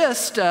this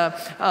list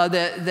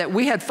that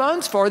we had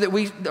funds for, that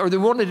we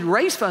wanted to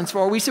raise funds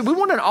for, we said we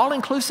want an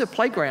all-inclusive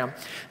playground.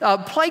 A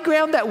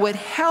playground that would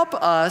help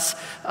us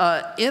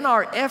in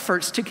our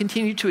efforts to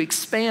continue to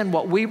expand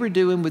what we were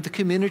doing with the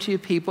community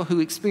of people who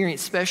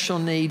experience special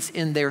needs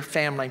in their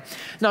family.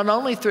 Not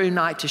only through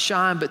Night to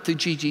Shine, but through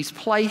Gigi's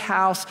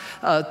Playhouse,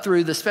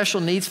 through the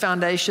Special Needs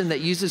Foundation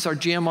that uses our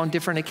gym on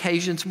different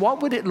occasions.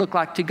 What would it look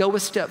like to go a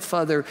step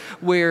further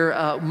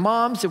where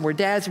moms and where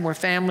dads and where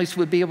families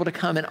would be able to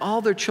come and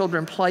all their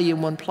children play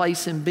in one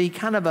place and be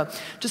kind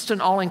of just an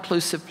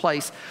all-inclusive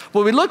place?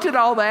 Well, we looked at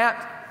all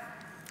that.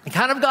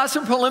 Kind of got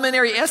some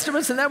preliminary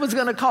estimates, and that was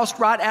going to cost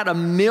right at $1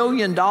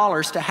 million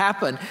to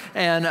happen.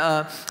 And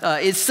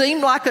it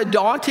seemed like a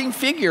daunting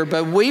figure,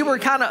 but we were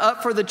kind of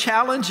up for the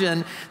challenge.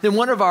 And then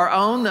one of our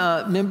own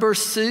members,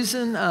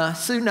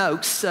 Sue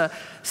Noakes,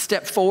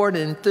 stepped forward,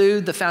 and through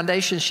the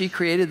foundation she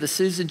created, the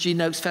Susan G.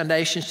 Noakes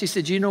Foundation, she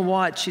said, you know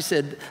what? She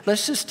said,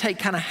 let's just take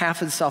kind of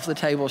half of this off the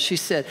table. She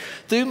said,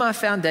 through my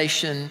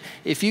foundation,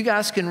 if you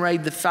guys can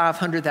raise the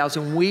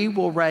 $500,000, we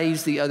will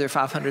raise the other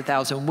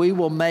 $500,000. We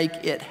will make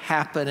it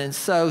happen. And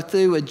so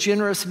through a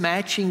generous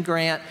matching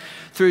grant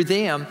through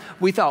them,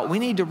 we thought we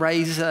need to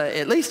raise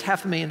at least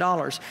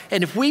 $500,000.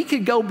 And if we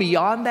could go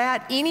beyond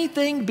that,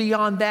 anything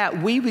beyond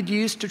that, we would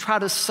use to try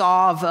to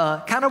solve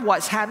kind of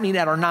what's happening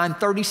at our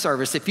 9:30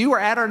 service. If you were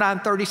at our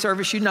 9:30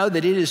 service, you know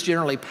that it is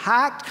generally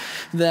packed,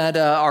 that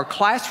our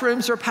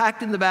classrooms are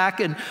packed in the back,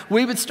 and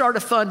we would start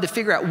a fund to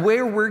figure out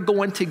where we're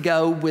going to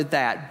go with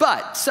that.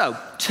 But so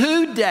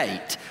to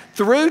date,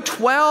 through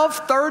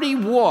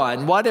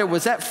 12/31, what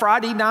was that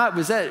Friday night?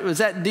 Was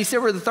that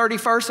December the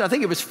 31st? I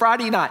think it was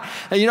Friday night.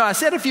 And, you know, I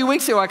said a few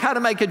weeks ago, I kind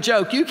of make a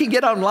joke. You can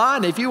get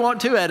online if you want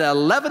to at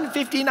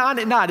 11:59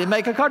 at night and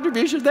make a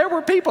contribution. There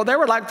were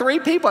like 3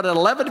 people at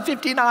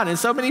 11:59 in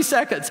so many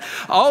seconds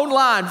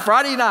online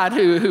Friday night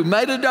who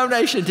made a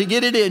donation to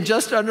get it in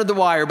just under the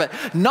wire. But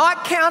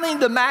not counting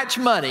the match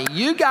money,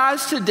 you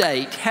guys to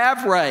date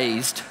have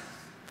raised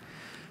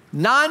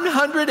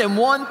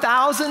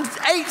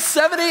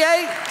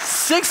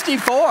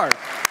 $901,878.64,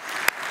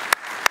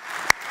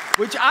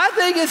 which I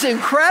think is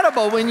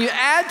incredible. When you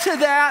add to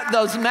that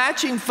those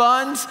matching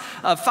funds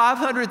of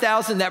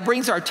 $500,000, that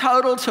brings our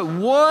total to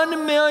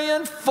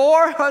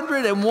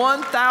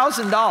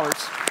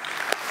 $1,401,000.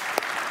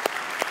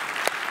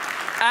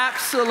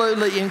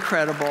 Absolutely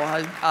incredible.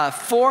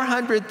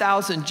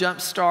 400,000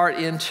 jump start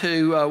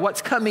into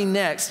what's coming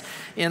next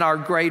in our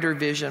greater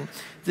vision.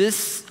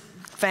 This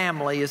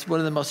family is one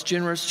of the most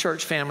generous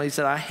church families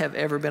that I have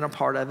ever been a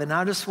part of, and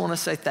I just want to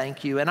say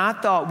thank you. And I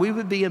thought we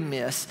would be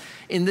amiss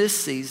in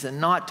this season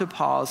not to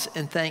pause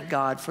and thank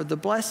God for the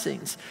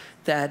blessings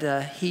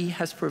that He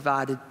has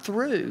provided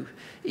through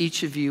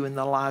each of you in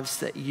the lives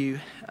that you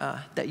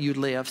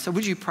live. So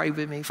would you pray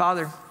with me?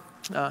 Father,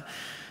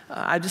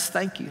 I just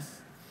thank you.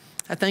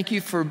 I thank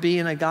you for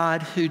being a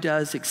God who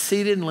does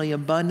exceedingly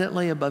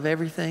abundantly above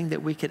everything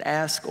that we could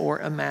ask or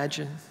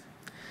imagine.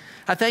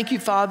 I thank you,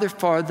 Father,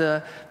 for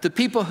the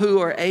people who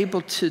are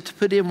able to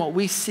put in what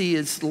we see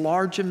as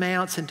large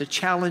amounts and to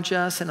challenge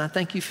us. And I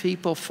thank you,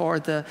 Father,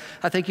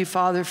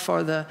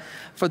 for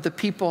the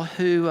people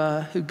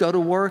who go to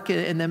work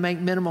and they make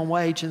minimum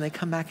wage and they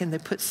come back and they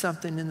put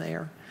something in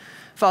there.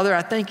 Father,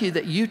 I thank you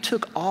that you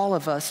took all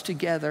of us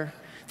together,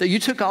 that you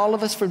took all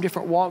of us from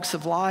different walks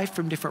of life,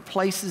 from different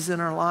places in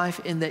our life,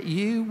 and that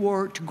you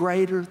worked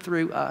greater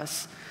through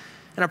us.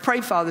 And I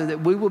pray, Father,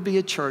 that we will be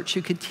a church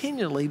who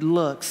continually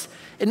looks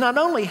at not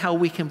only how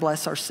we can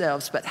bless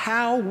ourselves, but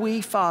how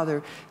we,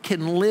 Father,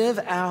 can live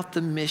out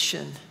the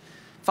mission,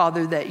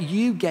 Father, that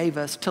you gave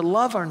us to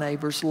love our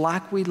neighbors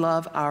like we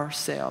love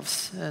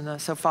ourselves.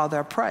 And so, Father,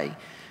 I pray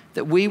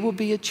that we will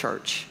be a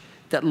church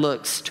that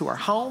looks to our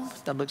home,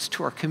 that looks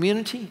to our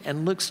community,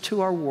 and looks to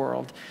our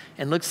world,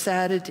 and looks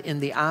at it in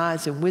the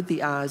eyes and with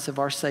the eyes of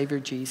our Savior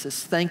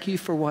Jesus. Thank you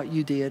for what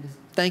you did.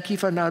 Thank you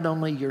for not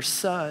only your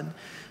Son,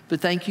 but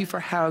thank you for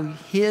how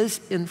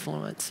his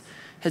influence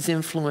has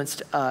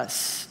influenced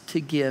us to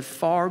give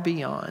far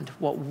beyond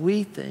what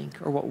we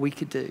think or what we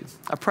could do.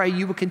 I pray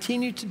you will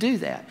continue to do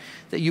that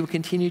you will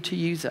continue to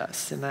use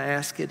us. And I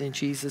ask it in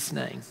Jesus'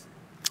 name.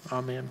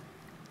 Amen.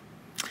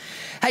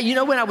 Hey, you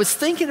know, when I was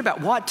thinking about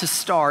what to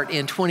start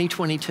in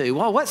 2022,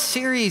 well, what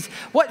series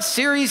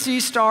do you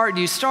start?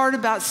 Do you start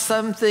about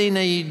something? Do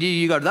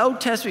you go to the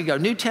Old Testament, you go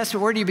to New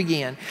Testament? Where do you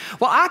begin?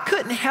 Well, I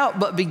couldn't help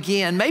but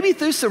begin, maybe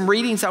through some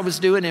readings I was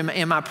doing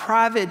in my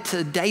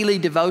private daily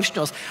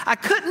devotionals, I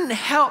couldn't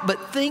help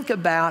but think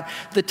about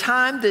the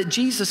time that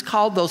Jesus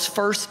called those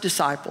first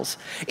disciples.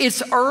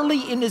 It's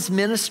early in his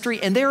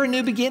ministry, and there are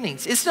new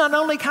beginnings. It's not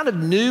only kind of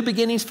new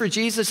beginnings for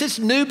Jesus, it's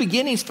new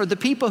beginnings for the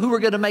people who are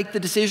going to make the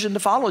decision to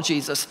follow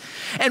Jesus.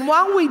 And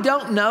while we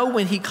don't know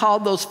when he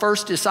called those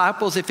first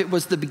disciples, if it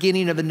was the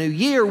beginning of a new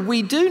year,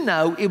 we do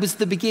know it was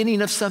the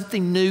beginning of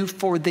something new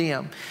for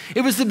them.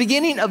 It was the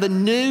beginning of a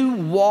new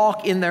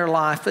walk in their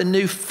life, a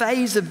new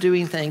phase of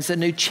doing things, a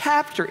new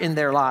chapter in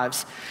their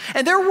lives.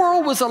 And their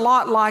world was a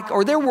lot like,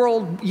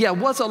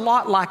 was a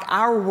lot like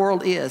our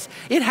world is.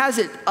 It has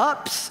its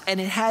ups and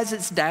it has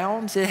its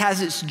downs. It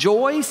has its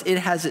joys. It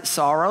has its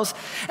sorrows.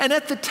 And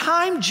at the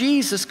time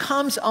Jesus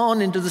comes on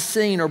into the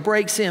scene or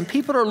breaks in,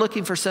 people are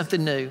looking for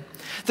something new.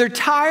 They're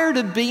tired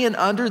of being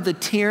under the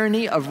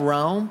tyranny of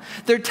Rome.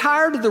 They're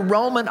tired of the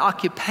Roman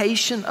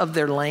occupation of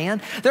their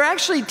land. They're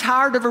actually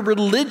tired of a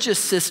religious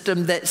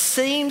system that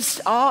seems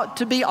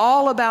to be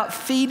all about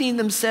feeding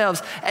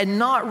themselves and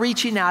not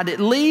reaching out. It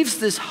leaves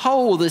this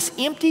hole, this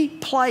empty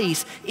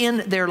place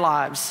in their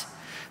lives.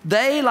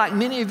 They, like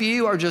many of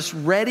you, are just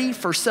ready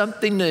for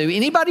something new.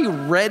 Anybody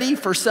ready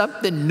for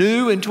something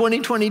new in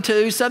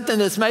 2022? Something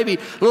that's maybe a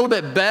little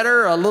bit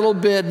better, a little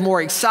bit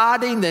more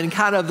exciting than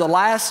kind of the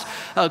last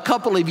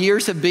couple of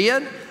years have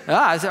been?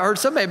 I heard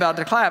somebody about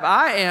to clap.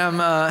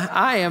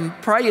 I am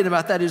praying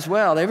about that as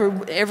well.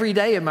 Every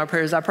day in my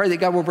prayers, I pray that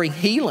God will bring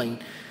healing,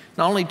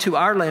 not only to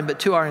our land, but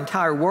to our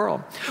entire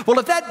world. Well,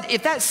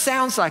 if that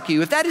sounds like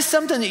you, if that is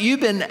something that you've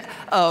been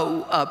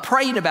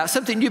praying about,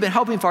 something you've been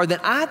hoping for, then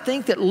I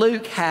think that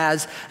Luke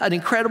has an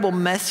incredible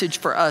message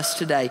for us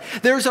today.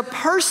 There's a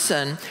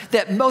person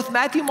that both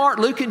Matthew, Mark,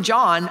 Luke, and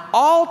John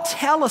all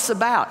tell us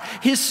about.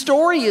 His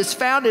story is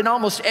found in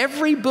almost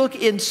every book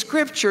in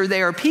Scripture.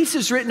 There are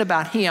pieces written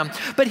about him,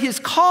 but his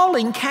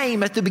calling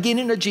came at the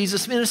beginning of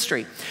Jesus'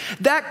 ministry.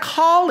 That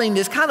calling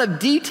is kind of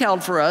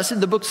detailed for us in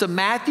the books of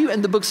Matthew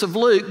and the books of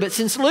Luke, but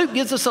since Luke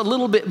gives us a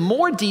little bit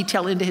more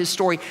detail into his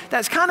story,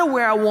 that's kind of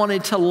where I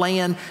wanted to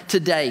land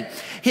today.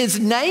 His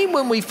name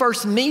when we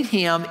first meet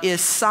him is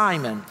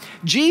Simon.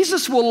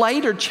 Jesus will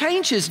later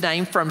change his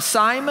name from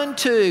Simon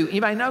to,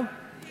 anybody know?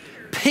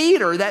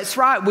 Peter, that's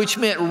right, which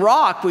meant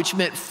rock, which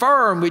meant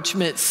firm, which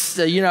meant,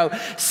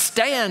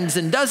 stands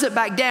and doesn't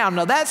back down.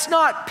 Now, that's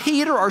not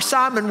Peter or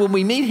Simon when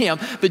we meet him,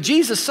 but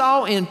Jesus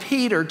saw in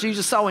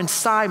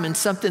Simon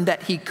something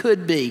that he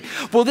could be.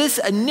 Well, this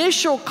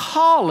initial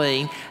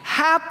calling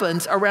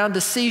happens around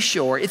the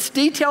seashore. It's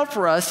detailed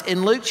for us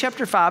in Luke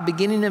chapter 5,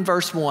 beginning in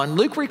verse 1.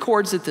 Luke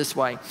records it this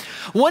way.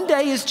 One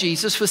day as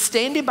Jesus was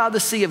standing by the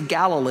Sea of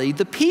Galilee,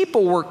 the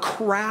people were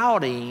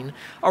crowding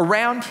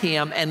around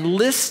him and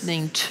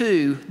listening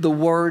to the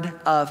word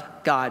of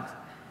God.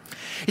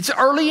 It's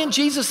early in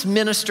Jesus'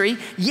 ministry,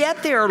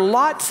 yet there are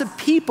lots of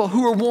people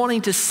who are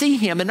wanting to see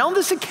him. And on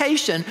this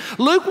occasion,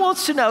 Luke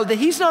wants to know that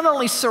he's not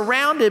only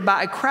surrounded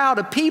by a crowd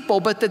of people,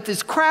 but that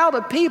this crowd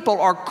of people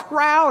are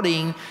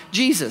crowding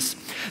Jesus.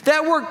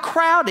 That word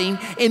crowding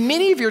in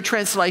many of your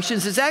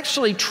translations is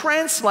actually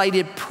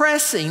translated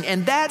pressing,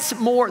 and that's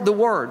more the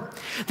word.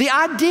 The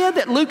idea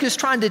that Luke is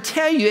trying to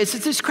tell you is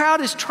that this crowd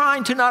is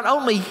trying to not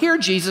only hear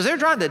Jesus, they're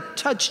trying to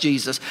touch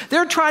Jesus.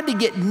 They're trying to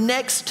get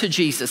next to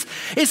Jesus.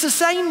 It's the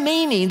same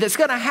meaning that's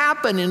going to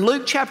happen in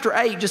Luke chapter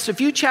 8, just a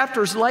few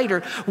chapters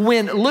later,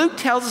 when Luke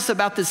tells us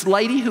about this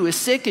lady who is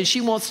sick and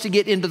she wants to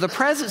get into the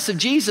presence of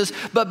Jesus,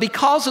 but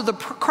because of the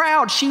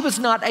crowd, she was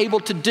not able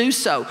to do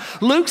so.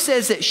 Luke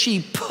says that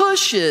she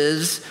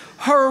pushes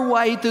her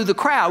way through the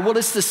crowd. Well,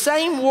 it's the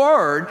same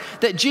word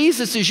that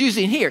Jesus is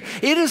using here.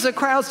 It is a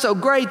crowd so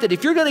great that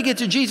if you're going to get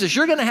to Jesus,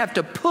 you're going to have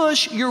to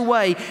push your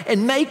way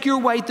and make your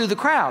way through the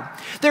crowd.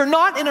 They're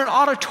not in an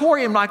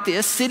auditorium like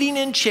this, sitting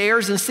in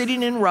chairs and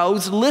sitting in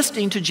rows,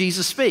 listening to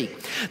Jesus speak.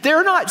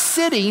 They're not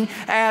sitting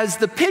as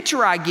the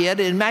picture I get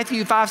in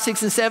Matthew 5,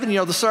 6, and 7,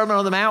 the Sermon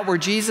on the Mount where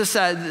Jesus,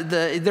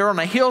 they're on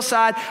a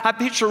hillside. I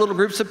picture little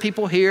groups of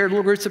people here,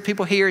 little groups of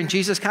people here, and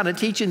Jesus kind of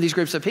teaching these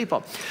groups of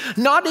people.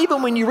 Not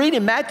even when you read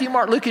in Matthew,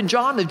 Mark, Luke, and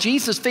John of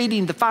Jesus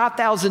feeding the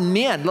 5,000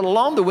 men, let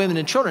alone the women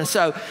and children.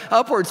 So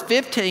upwards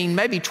 15,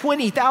 maybe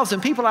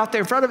 20,000 people out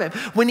there in front of him.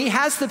 When he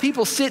has the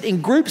people sit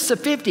in groups of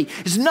 50,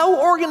 there's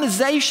no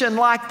organization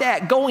like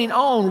that going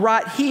on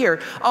right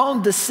here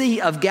on the Sea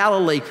of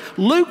Galilee.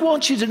 Luke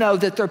wants you to know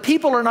that their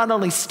people are not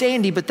only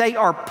standing, but they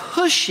are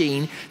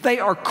pushing, they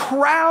are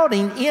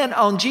crowding in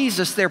on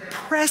Jesus. They're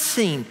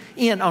pressing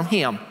in on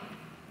him.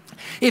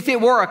 If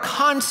it were a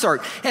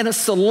concert and a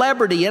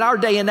celebrity in our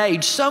day and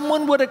age,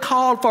 someone would have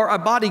called for a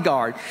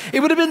bodyguard. It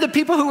would have been the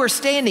people who were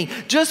standing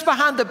just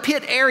behind the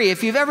pit area.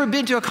 If you've ever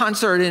been to a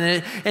concert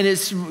and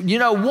it's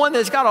one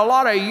that's got a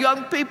lot of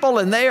young people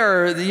and they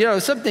are,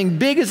 something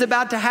big is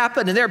about to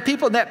happen and there are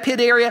people in that pit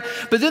area,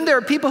 but then there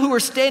are people who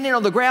are standing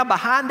on the ground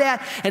behind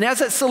that, and as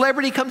that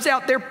celebrity comes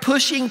out, they're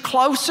pushing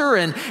closer,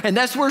 and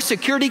that's where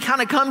security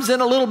kind of comes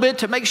in a little bit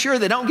to make sure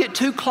they don't get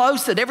too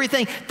close and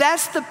everything.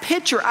 That's the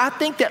picture I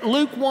think that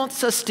Luke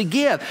wants us to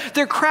give.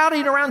 They're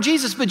crowding around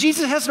Jesus, but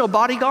Jesus has no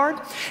bodyguard.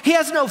 He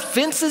has no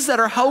fences that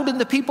are holding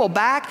the people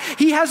back.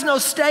 He has no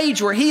stage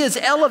where he is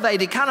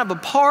elevated kind of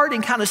apart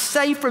and kind of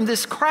safe from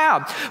this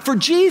crowd. For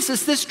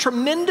Jesus, this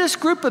tremendous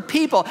group of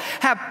people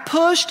have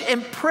pushed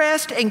and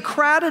pressed and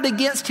crowded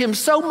against him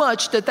so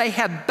much that they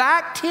have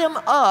backed him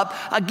up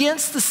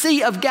against the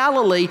Sea of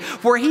Galilee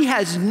where he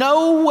has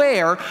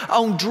nowhere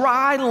on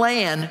dry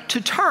land to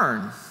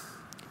turn.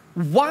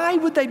 Why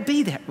would they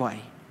be that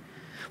way?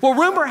 Well,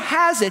 rumor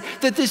has it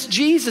that this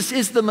Jesus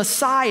is the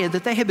Messiah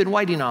that they have been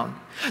waiting on.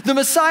 The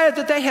Messiah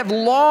that they have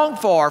longed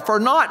for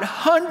not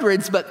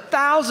hundreds but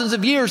thousands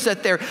of years,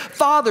 that their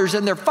fathers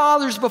and their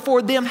fathers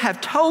before them have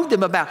told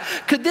them about.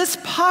 Could this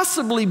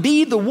possibly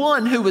be the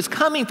one who was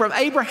coming from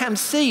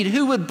Abraham's seed,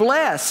 who would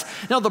bless?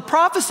 Now, the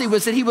prophecy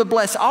was that he would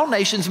bless all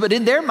nations, but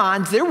in their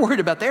minds, they're worried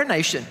about their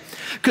nation.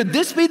 Could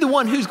this be the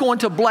one who's going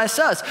to bless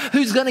us,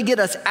 who's going to get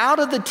us out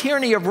of the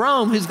tyranny of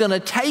Rome, who's going to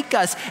take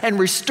us and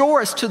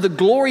restore us to the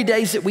glory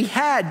days that we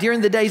had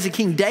during the days of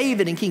King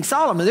David and King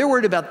Solomon? They're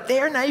worried about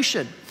their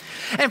nation.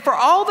 And for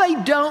all they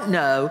don't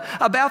know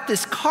about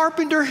this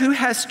carpenter who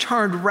has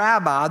turned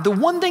rabbi, the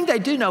one thing they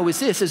do know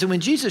is this, is that when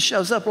Jesus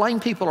shows up, lame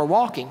people are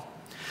walking.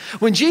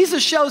 When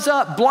Jesus shows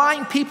up,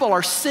 blind people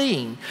are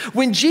seeing.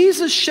 When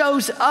Jesus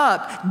shows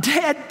up,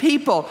 dead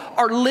people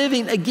are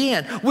living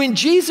again. When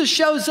Jesus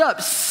shows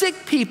up,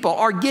 sick people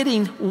are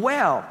getting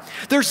well.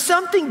 There's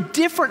something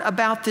different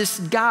about this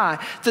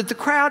guy, that the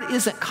crowd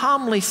isn't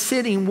calmly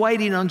sitting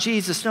waiting on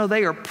Jesus. No,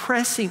 they are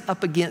pressing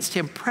up against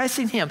him,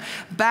 pressing him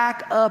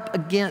back up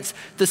against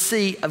the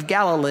Sea of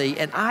Galilee.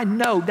 And I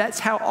know that's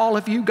how all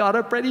of you got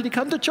up ready to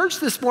come to church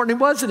this morning,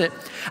 wasn't it?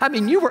 I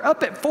mean, you were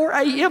up at 4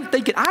 a.m.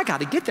 thinking, I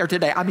got to get there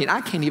today.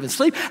 I can't even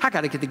sleep. I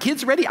got to get the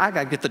kids ready. I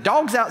got to get the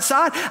dogs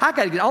outside. I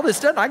got to get all this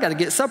done. I got to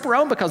get supper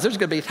on, because there's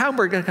going to be a time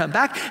we're going to come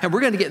back and we're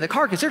going to get in the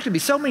car, because there's going to be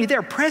so many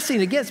there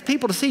pressing against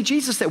people to see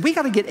Jesus that we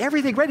got to get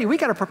everything ready. We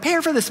got to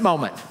prepare for this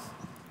moment.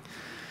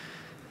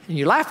 And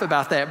you laugh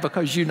about that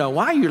because you know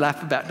why you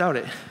laugh about,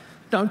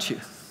 don't you?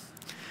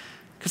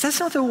 Because that's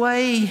not the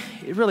way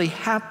it really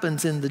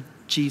happens in the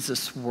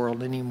Jesus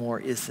world anymore,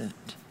 isn't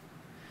it?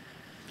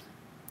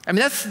 I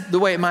mean, that's the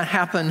way it might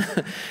happen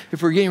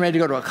if we're getting ready to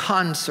go to a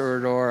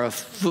concert or a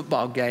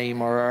football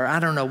game, or I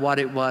don't know what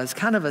it was,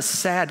 kind of a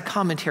sad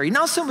commentary.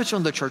 Not so much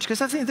on the church,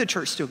 because I think the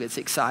church still gets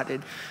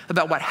excited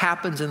about what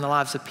happens in the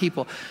lives of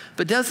people.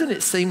 But doesn't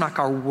it seem like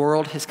our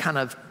world has kind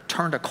of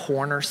turned a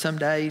corner some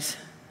days?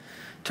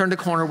 Turned a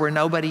corner where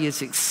nobody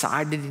is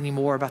excited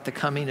anymore about the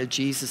coming of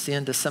Jesus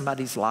into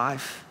somebody's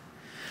life.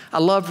 I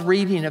love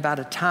reading about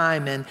a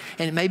time, and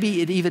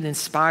maybe it even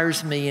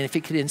inspires me, and if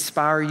it could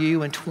inspire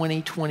you in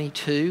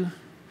 2022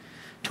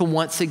 to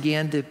once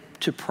again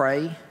to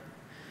pray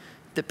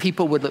that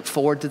people would look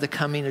forward to the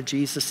coming of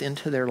Jesus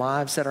into their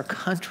lives, that our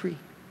country,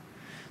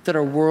 that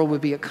our world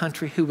would be a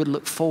country who would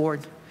look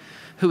forward,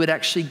 who would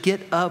actually get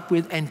up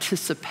with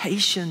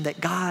anticipation that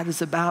God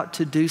is about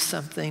to do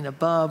something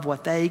above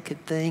what they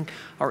could think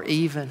or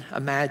even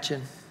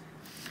imagine.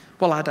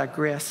 Well, I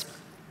digress.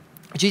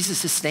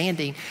 Jesus is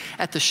standing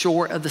at the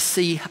shore of the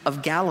Sea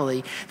of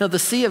Galilee. Now, the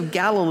Sea of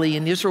Galilee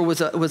in Israel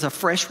was a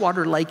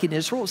freshwater lake in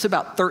Israel. It was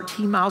about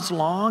 13 miles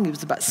long. It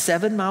was about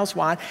 7 miles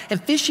wide.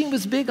 And fishing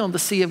was big on the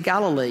Sea of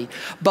Galilee.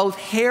 Both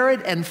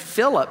Herod and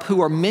Philip,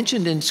 who are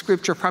mentioned in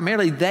Scripture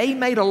primarily, they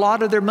made a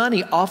lot of their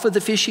money off of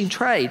the fishing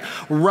trade.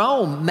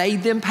 Rome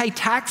made them pay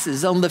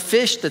taxes on the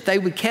fish that they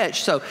would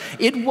catch. So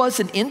it was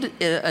an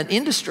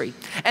industry.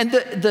 And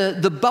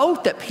the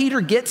boat that Peter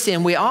gets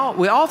in, we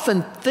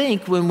often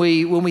think when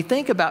we think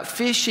think about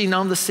fishing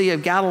on the Sea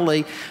of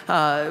Galilee,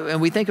 and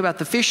we think about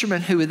the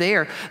fishermen who were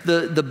there,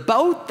 the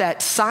boat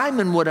that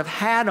Simon would have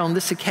had on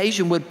this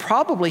occasion would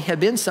probably have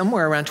been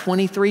somewhere around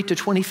 23 to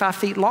 25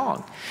 feet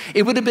long.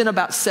 It would have been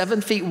about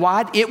 7 feet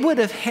wide. It would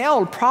have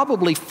held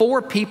probably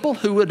 4 people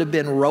who would have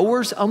been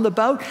rowers on the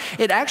boat.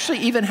 It actually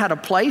even had a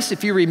place,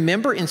 if you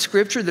remember in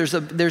Scripture,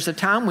 there's a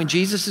time when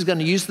Jesus is going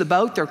to use the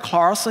boat. They're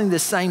crossing the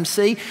same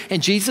sea,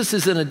 and Jesus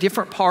is in a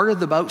different part of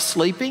the boat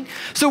sleeping.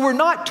 So we're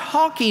not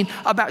talking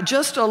about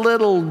just a little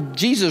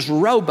Jesus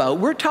rowboat.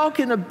 We're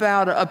talking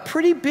about a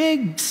pretty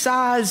big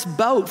size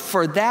boat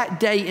for that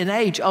day and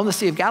age on the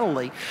Sea of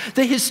Galilee.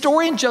 The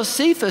historian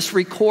Josephus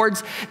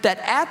records that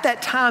at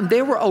that time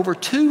there were over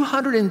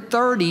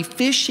 230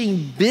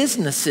 fishing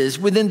businesses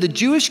within the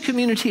Jewish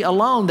community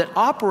alone that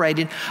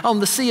operated on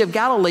the Sea of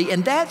Galilee,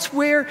 and that's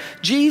where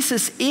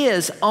Jesus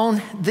is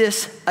on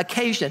this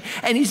occasion.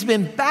 And he's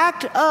been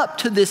backed up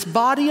to this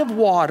body of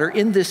water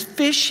in this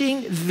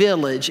fishing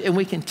village, and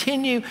we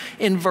continue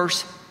in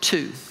verse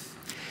 2.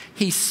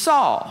 He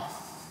saw,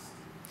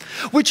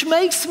 which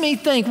makes me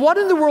think, what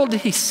in the world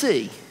did he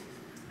see?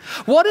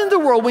 What in the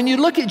world, when you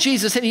look at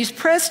Jesus and he's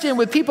pressed in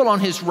with people on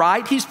his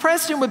right, he's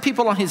pressed in with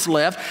people on his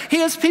left, he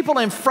has people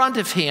in front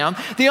of him.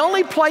 The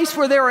only place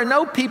where there are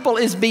no people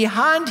is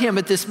behind him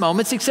at this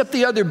moment, except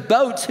the other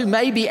boats who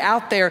may be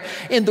out there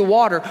in the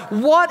water.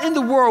 What in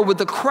the world, with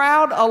a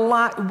crowd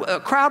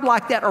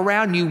like that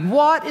around you,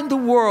 what in the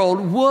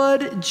world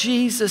would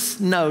Jesus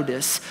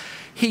notice?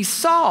 He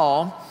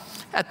saw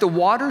at the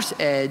water's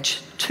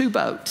edge 2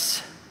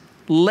 boats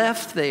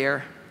left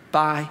there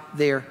by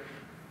their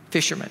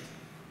fishermen.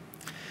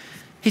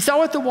 He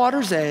saw at the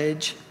water's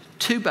edge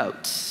 2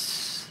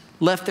 boats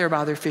left there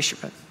by their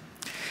fishermen.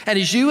 And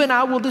as you and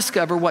I will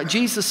discover, what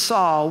Jesus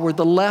saw were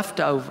the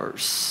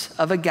leftovers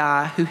of a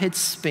guy who had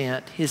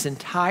spent his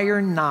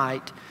entire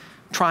night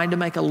trying to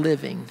make a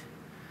living,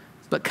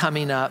 but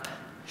coming up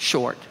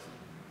short.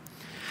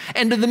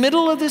 And in the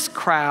middle of this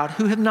crowd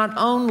who have not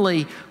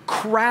only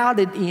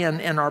crowded in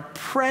and are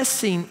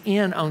pressing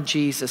in on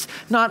Jesus,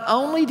 not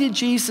only did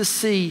Jesus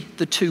see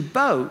the 2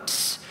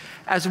 boats,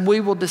 as we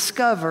will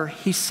discover,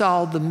 he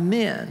saw the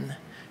men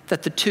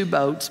that the 2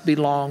 boats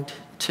belonged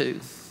to.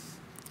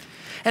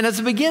 And as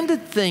I begin to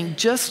think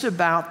just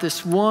about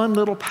this one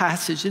little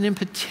passage, and in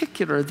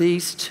particular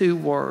these 2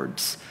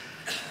 words,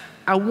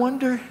 I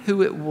wonder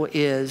who it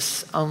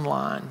is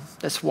online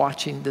that's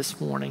watching this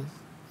morning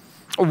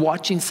or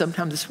watching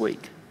sometime this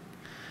week.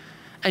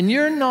 And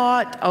you're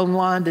not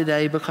online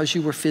today because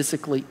you were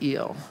physically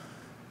ill.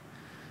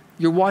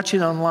 You're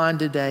watching online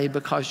today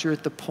because you're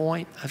at the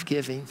point of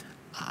giving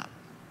up.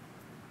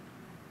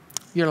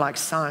 You're like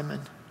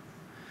Simon.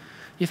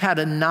 You've had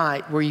a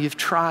night where you've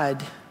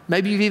tried,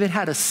 maybe you've even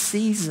had a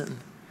season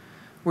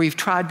where you've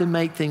tried to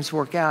make things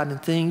work out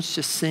and things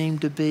just seem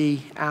to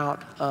be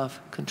out of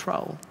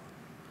control.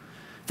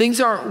 Things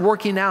aren't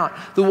working out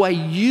the way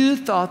you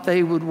thought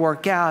they would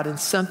work out, and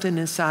something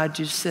inside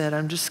you said,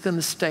 I'm just going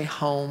to stay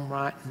home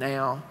right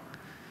now.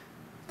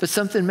 But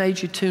something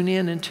made you tune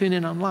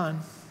in online.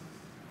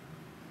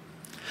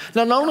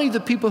 Not only the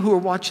people who are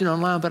watching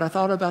online, but I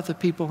thought about the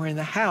people who are in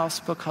the house,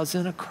 because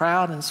in a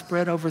crowd and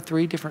spread over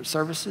 3 different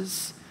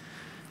services,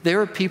 there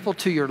are people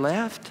to your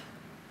left,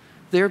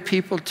 there are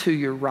people to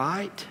your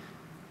right.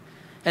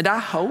 And I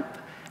hope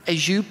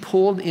as you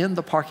pulled in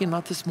the parking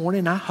lot this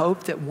morning, I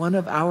hope that one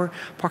of our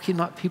parking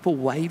lot people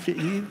waved at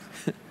you.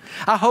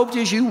 I hoped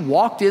as you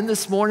walked in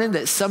this morning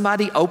that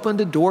somebody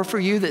opened a door for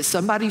you, that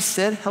somebody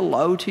said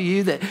hello to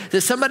you,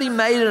 that somebody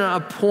made a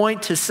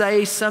point to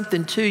say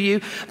something to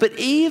you. But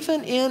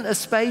even in a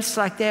space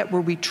like that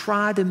where we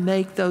try to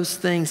make those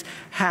things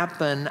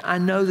happen, I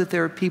know that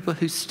there are people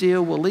who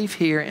still will leave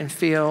here and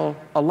feel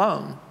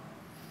alone.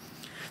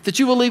 That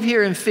you will leave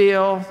here and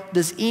feel,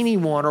 does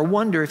anyone, or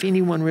wonder if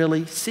anyone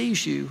really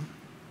sees you?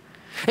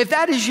 If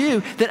that is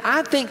you, then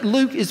I think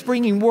Luke is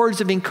bringing words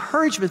of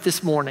encouragement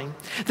this morning.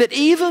 That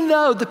even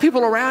though the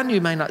people around you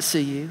may not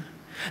see you,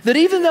 that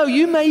even though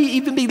you may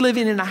even be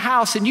living in a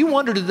house and you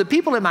wonder, do the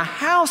people in my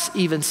house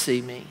even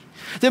see me?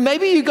 Then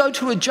maybe you go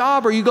to a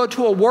job or you go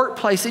to a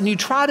workplace and you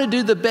try to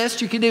do the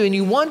best you can do and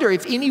you wonder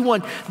if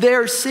anyone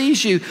there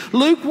sees you.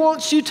 Luke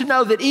wants you to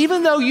know that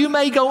even though you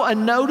may go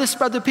unnoticed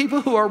by the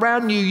people who are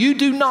around you, you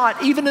do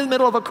not, even in the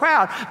middle of a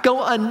crowd,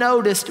 go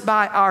unnoticed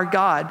by our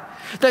God.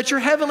 That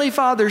your Heavenly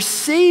Father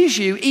sees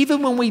you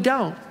even when we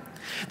don't.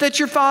 That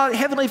your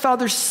Heavenly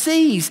Father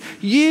sees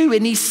you,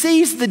 and He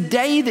sees the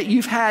day that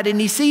you've had,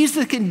 and He sees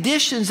the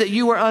conditions that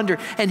you are under,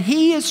 and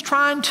He is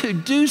trying to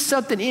do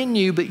something in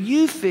you, but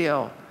you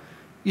feel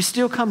you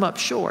still come up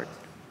short.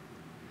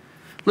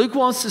 Luke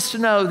wants us to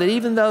know that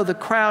even though the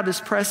crowd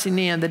is pressing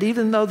in, that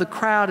even though the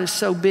crowd is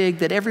so big,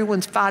 that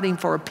everyone's fighting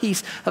for a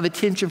piece of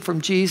attention from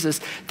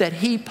Jesus, that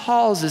He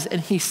pauses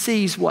and He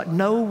sees what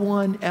no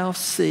one else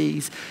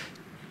sees.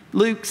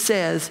 Luke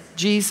says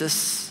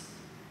Jesus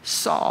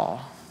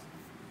saw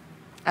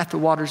at the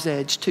water's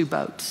edge 2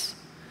 boats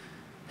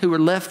who were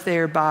left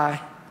there by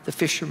the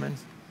fishermen.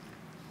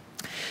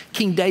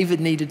 King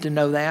David needed to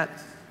know that.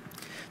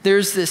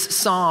 There's this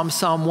Psalm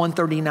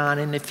 139,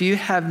 and if you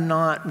have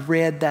not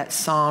read that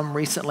Psalm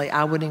recently,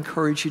 I would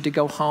encourage you to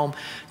go home.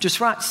 Just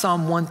write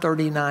Psalm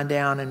 139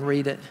 down and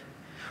read it.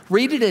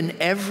 Read it in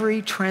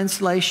every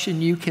translation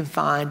you can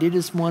find. It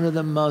is one of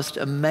the most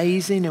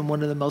amazing and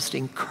one of the most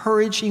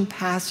encouraging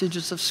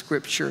passages of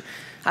Scripture,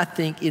 I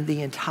think, in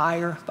the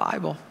entire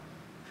Bible.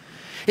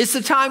 It's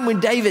the time when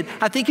David,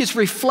 I think, is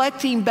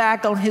reflecting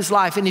back on his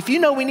life. And if you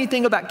know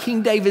anything about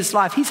King David's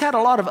life, he's had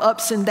a lot of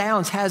ups and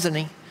downs, hasn't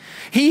he?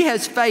 He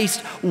has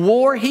faced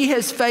war. He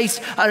has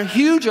faced a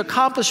huge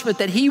accomplishment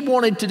that he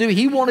wanted to do.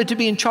 He wanted to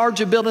be in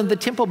charge of building the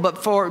temple,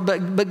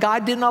 but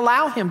God didn't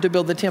allow him to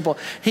build the temple.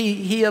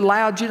 He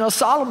allowed,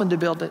 Solomon to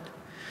build it.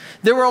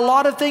 There were a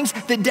lot of things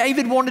that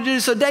David wanted to do.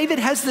 So David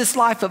has this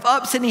life of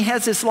ups and he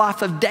has this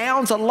life of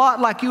downs, a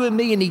lot like you and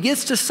me. And he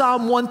gets to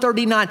Psalm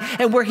 139,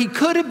 and where he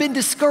could have been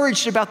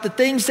discouraged about the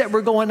things that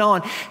were going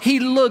on,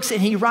 he looks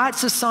and he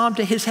writes a psalm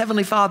to his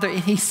heavenly Father, and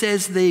he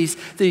says these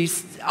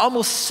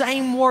almost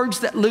same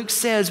words that Luke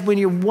says when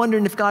you're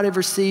wondering if God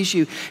ever sees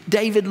you.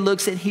 David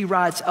looks and he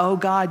writes, "Oh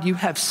God, you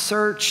have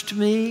searched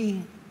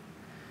me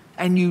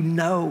and you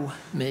know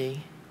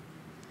me."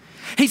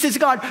 He says,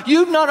 God,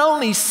 you not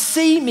only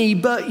see me,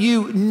 but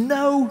you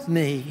know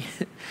me.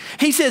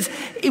 He says,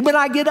 when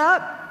I get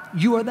up,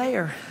 you are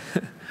there.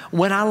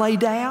 When I lay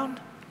down,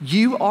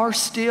 you are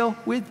still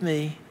with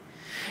me.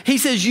 He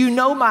says, you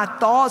know my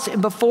thoughts,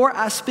 and before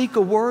I speak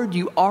a word,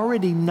 you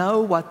already know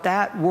what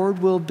that word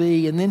will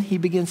be. And then he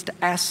begins to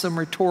ask some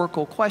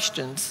rhetorical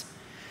questions.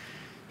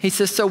 He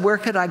says, so where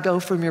could I go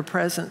from your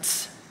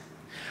presence?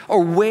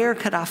 Or where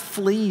could I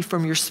flee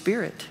from your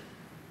spirit?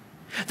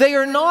 They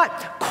are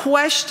not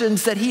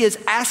questions that he is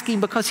asking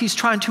because he's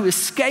trying to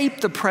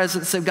escape the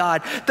presence of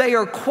God. They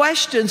are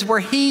questions where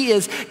he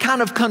is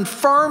kind of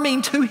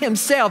confirming to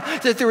himself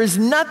that there is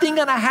nothing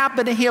going to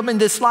happen to him in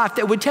this life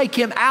that would take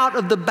him out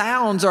of the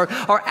bounds or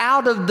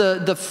out of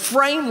the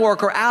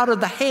framework or out of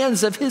the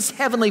hands of his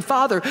heavenly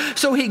Father.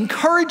 So he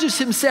encourages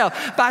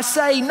himself by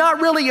saying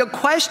not really a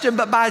question,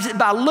 but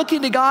by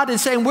looking to God and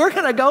saying, where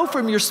can I go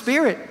from your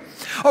spirit?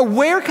 Or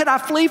where could I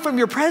flee from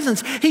your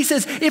presence? He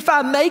says, if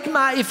I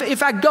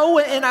go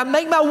and I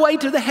make my way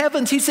to the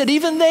heavens, he said,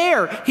 even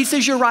there, he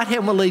says, your right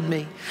hand will lead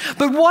me.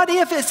 But what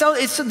if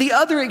it's the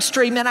other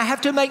extreme and I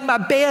have to make my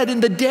bed in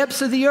the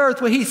depths of the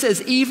earth, where he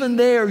says, even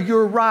there,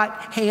 your right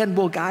hand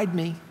will guide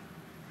me.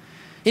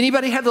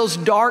 Anybody have those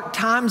dark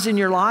times in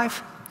your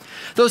life?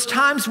 Those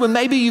times when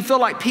maybe you feel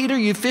like Peter,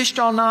 you fished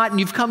all night and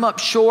you've come up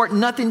short.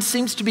 Nothing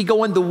seems to be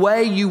going the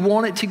way you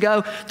want it to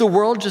go. The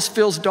world just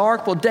feels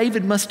dark. Well,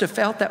 David must have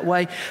felt that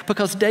way,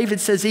 because David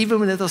says, even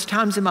when those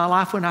times in my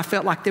life when I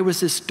felt like there was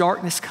this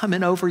darkness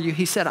coming over you,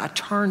 he said, I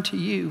turned to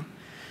you.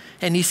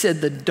 And he said,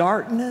 the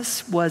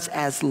darkness was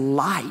as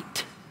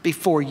light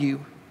before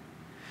you.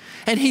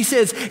 And he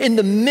says, in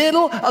the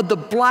middle of the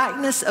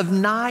blackness of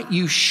night,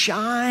 you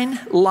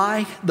shine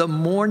like the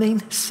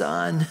morning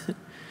sun.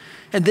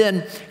 And then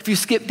if you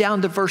skip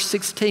down to verse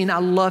 16, I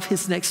love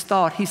his next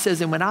thought. He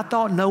says, and when I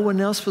thought no one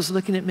else was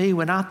looking at me,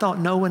 when I thought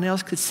no one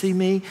else could see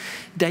me,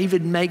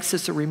 David makes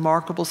this a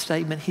remarkable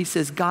statement. He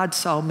says, God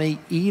saw me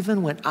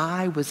even when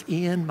I was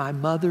in my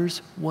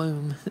mother's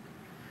womb.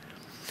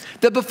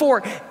 That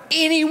before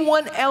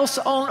anyone else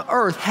on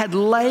earth had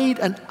laid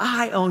an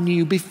eye on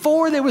you,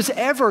 before there was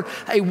ever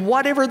a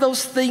whatever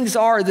those things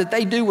are that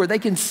they do where they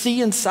can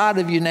see inside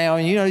of you now,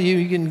 and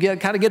you can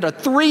kind of get a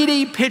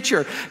 3D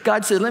picture.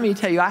 God said, let me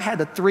tell you, I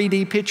had a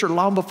 3D picture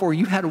long before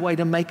you had a way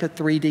to make a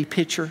 3D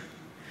picture.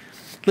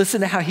 Listen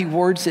to how he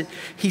words it.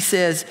 He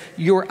says,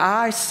 your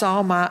eyes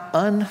saw my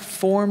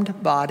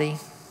unformed body,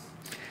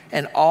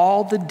 and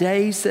all the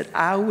days that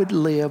I would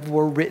live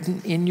were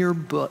written in your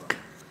book,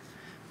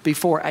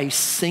 before a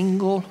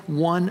single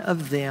one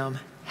of them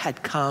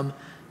had come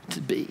to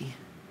be.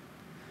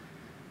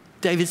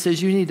 David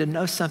says, you need to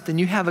know something.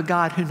 You have a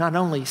God who not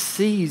only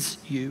sees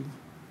you,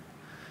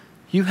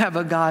 you have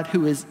a God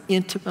who is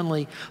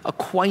intimately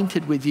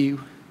acquainted with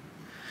you.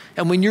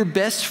 And when your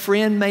best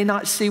friend may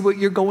not see what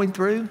you're going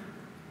through,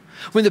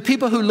 when the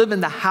people who live in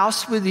the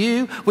house with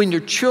you, when your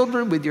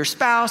children, with your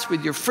spouse,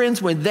 with your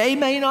friends, when they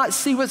may not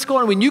see what's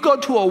going on, when you go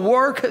to a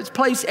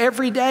workplace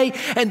every day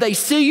and they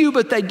see you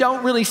but they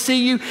don't really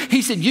see you,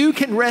 he said, you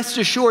can rest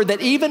assured that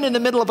even in the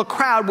middle of a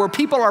crowd where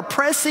people are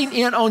pressing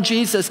in on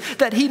Jesus,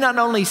 that he not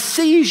only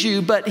sees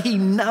you, but he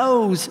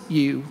knows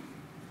you.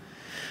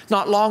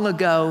 Not long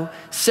ago,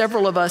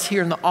 several of us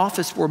here in the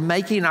office were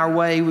making our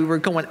way. We were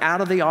going out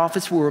of the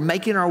office. We were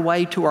making our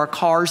way to our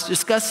cars,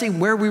 discussing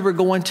where we were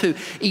going to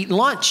eat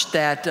lunch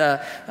that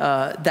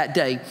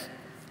day.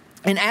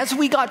 And as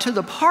we got to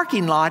the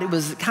parking lot, it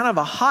was kind of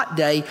a hot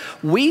day,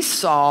 we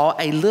saw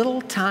a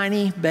little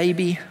tiny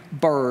baby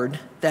bird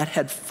that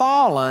had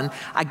fallen,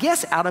 I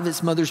guess, out of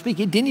its mother's beak.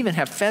 It didn't even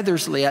have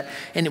feathers yet,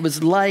 and it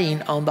was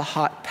laying on the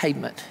hot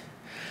pavement.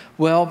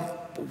 Well,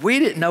 we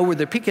didn't know where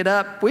to pick it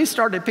up. We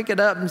started to pick it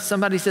up, and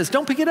somebody says,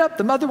 don't pick it up.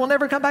 The mother will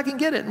never come back and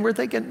get it. And we're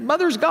thinking,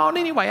 mother's gone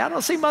anyway. I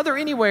don't see mother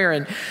anywhere.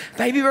 And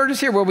baby bird is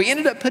here. Well, we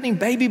ended up putting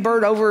baby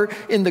bird over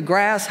in the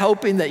grass,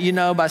 hoping that,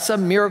 by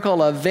some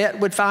miracle, a vet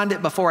would find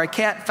it before a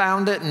cat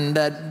found it, and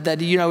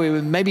that it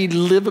would maybe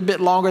live a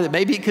bit longer, that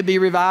maybe it could be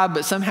revived.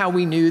 But somehow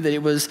we knew that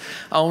it was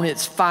on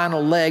its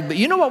final leg. But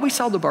you know what? We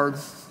saw the bird.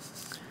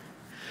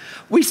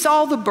 We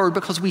saw the bird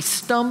because we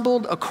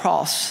stumbled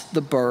across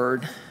the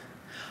bird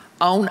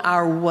on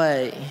our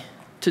way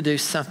to do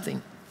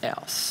something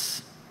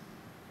else.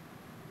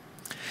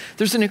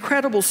 There's an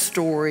incredible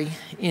story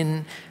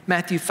in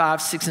Matthew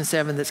 5, 6, and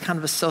 7 that's kind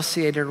of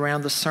associated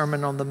around the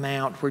Sermon on the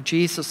Mount, where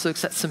Jesus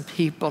looks at some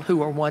people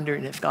who are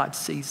wondering if God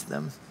sees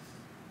them.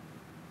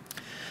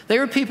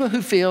 There are people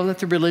who feel that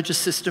the religious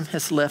system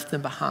has left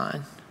them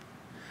behind.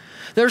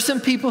 There are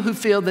some people who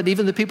feel that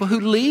even the people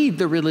who lead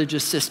the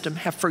religious system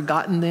have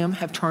forgotten them,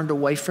 have turned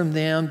away from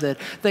them, that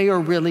they are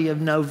really of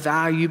no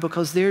value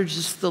because they're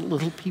just the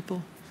little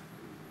people.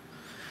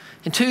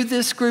 And to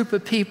this group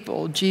of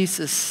people,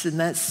 Jesus, and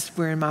that's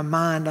where in my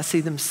mind I see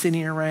them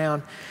sitting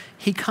around,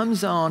 he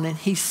comes on and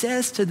he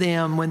says to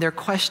them when they're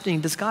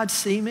questioning, does God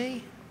see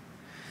me?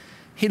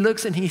 He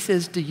looks and he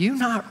says, do you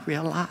not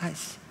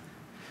realize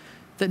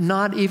that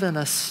not even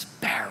a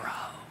sparrow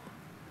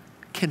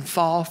can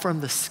fall from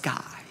the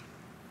sky,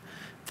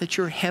 that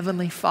your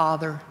heavenly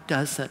Father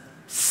doesn't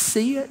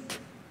see it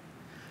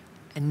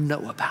and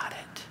know about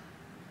it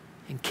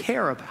and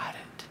care about it?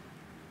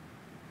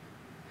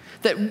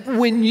 That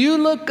when you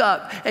look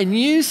up and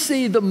you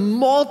see the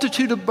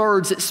multitude of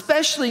birds,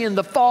 especially in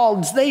the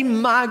fall, they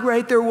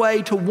migrate their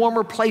way to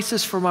warmer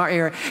places from our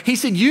area. He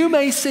said, you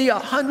may see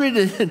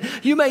 100, and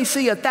you may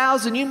see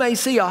 1,000, you may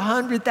see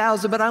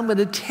 100,000, but I'm going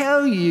to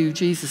tell you,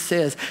 Jesus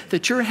says,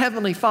 that your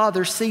heavenly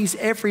Father sees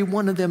every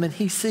one of them, and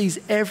he sees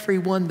every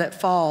one that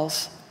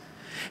falls.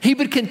 He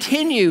would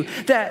continue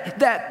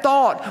that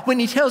thought when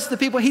he tells the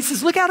people, he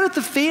says, look out at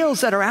the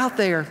fields that are out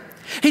there.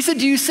 He said,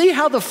 do you see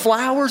how the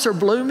flowers are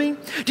blooming?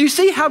 Do you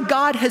see how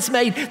God has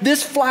made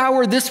this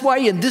flower this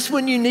way and this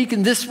one unique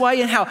in this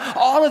way, and how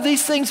all of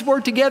these things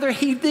work together?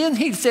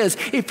 He says,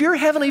 if your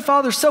heavenly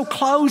Father so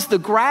clothes the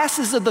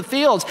grasses of the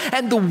fields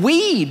and the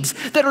weeds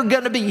that are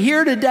going to be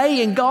here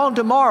today and gone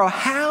tomorrow,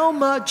 how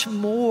much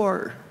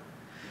more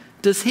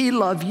does he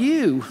love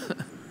you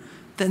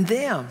than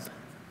them?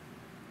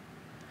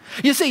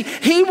 You see,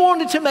 he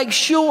wanted to make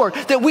sure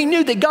that we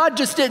knew that God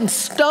just didn't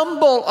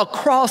stumble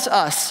across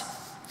us.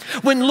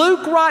 When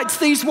Luke writes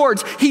these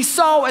words, he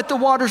saw at the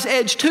water's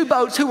edge 2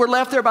 boats who were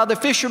left there by the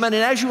fishermen,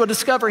 and as you will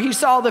discover, he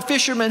saw the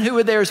fishermen who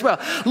were there as well.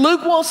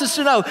 Luke wants us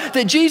to know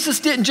that Jesus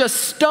didn't just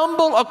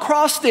stumble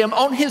across them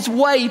on his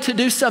way to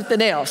do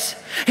something else.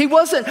 He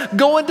wasn't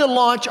going to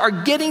lunch or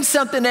getting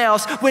something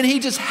else when he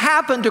just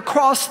happened to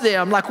cross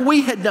them like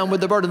we had done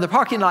with the bird in the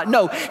parking lot.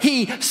 No,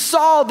 he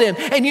saw them.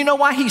 And you know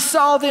why he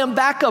saw them?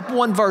 Back up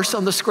one verse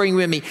on the screen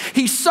with me.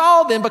 He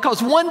saw them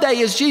because one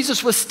day as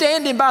Jesus was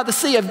standing by the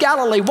Sea of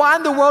Galilee, why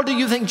in the world do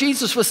you think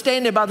Jesus was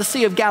standing by the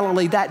Sea of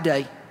Galilee that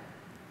day?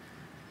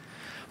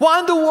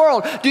 Why in the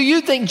world do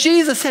you think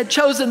Jesus had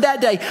chosen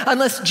that day?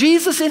 Unless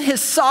Jesus in his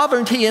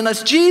sovereignty,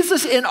 unless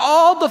Jesus in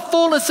all the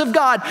fullness of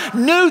God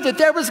knew that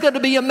there was going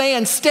to be a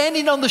man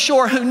standing on the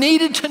shore who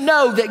needed to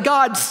know that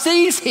God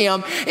sees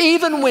him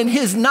even when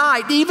his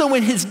night, even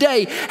when his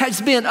day has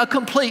been a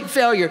complete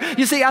failure.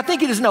 You see, I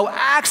think it is no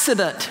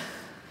accident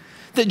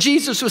that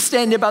Jesus was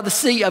standing by the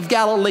Sea of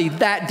Galilee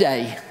that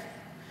day,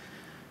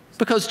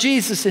 because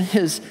Jesus in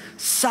his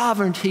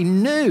sovereignty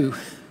knew.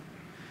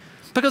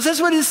 Because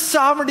that's what his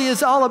sovereignty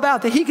is all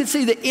about, that he could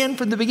see the end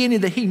from the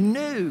beginning, that he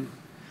knew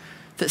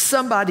that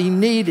somebody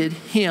needed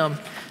him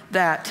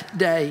that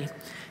day.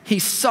 He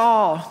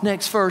saw,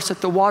 next verse,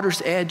 at the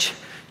water's edge,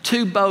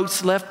 2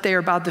 boats left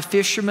there by the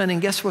fishermen,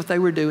 and guess what they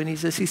were doing? He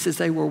says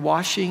they were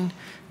washing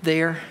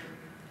their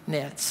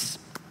nets.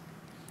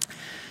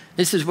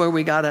 This is where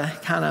we got to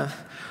kind of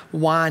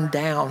wind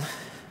down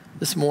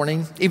this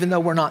morning, even though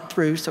we're not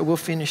through, so we'll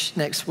finish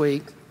next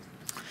week.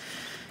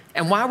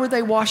 And why were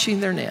they washing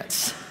their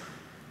nets?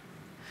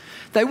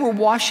 They were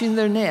washing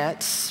their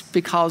nets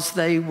because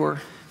they were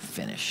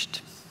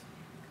finished.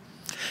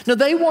 Now,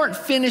 they weren't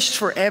finished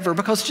forever,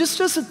 because just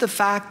doesn't the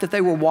fact that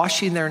they were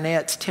washing their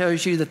nets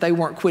tells you that they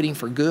weren't quitting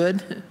for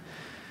good?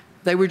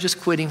 They were just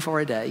quitting for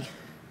a day.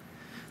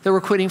 They were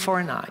quitting for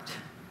a night,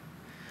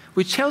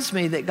 which tells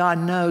me that God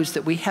knows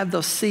that we have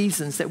those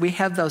seasons, that we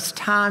have those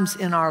times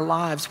in our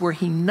lives where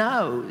he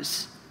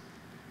knows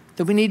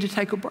that we need to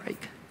take a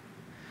break,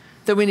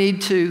 that we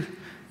need to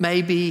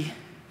maybe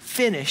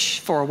finish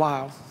for a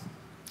while.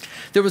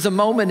 There was a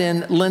moment in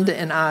not Linda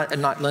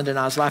and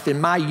I's life, in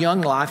my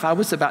young life, I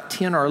was about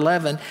 10 or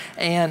 11,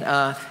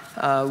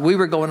 and we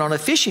were going on a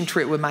fishing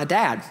trip with my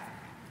dad.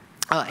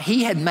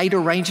 he had made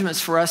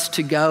arrangements for us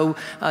to go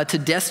to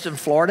Destin,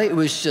 Florida. It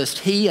was just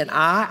he and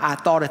I. I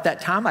thought at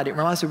that time, I didn't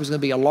realize there was going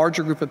to be a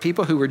larger group of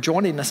people who were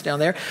joining us down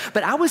there.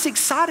 But I was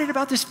excited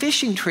about this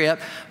fishing trip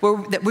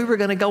that we were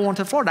going to go on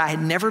to Florida. I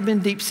had never been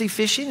deep sea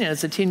fishing, and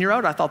as a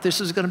 10-year-old, I thought this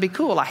was going to be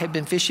cool. I had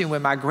been fishing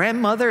with my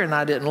grandmother, and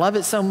I didn't love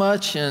it so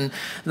much. And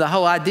the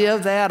whole idea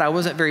of that, I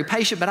wasn't very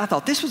patient, but I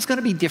thought this was going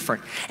to be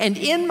different. And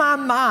in my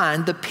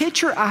mind, the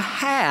picture I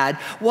had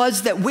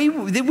was that we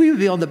would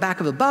be on the back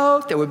of a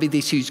boat. There would be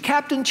these huge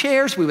captain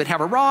chairs. We would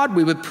have a rod.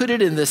 We would put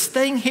it in this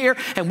thing here,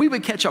 and we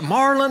would catch a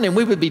marlin, and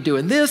we would be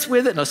doing this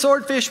with it, and a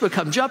swordfish would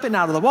come jumping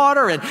out of the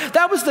water. And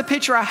that was the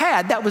picture I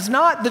had. That was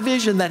not the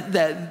vision.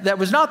 That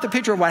was not the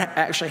picture of what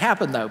actually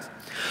happened, though.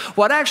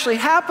 What actually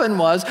happened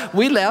was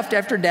we left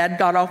after Dad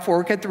got off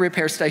work at the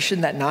repair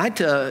station that night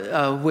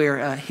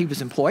where he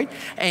was employed,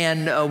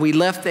 and we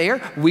left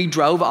there. We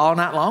drove all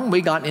night long.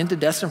 We got into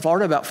Destin,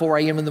 Florida about 4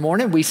 a.m. in the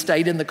morning. We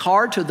stayed in the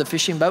car till the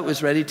fishing boat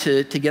was ready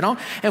to get on,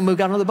 and we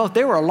got on the boat.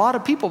 There were a lot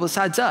of people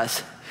besides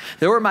us.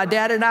 There were my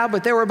dad and I,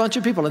 but there were a bunch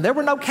of people, and there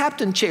were no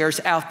captain chairs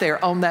out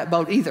there on that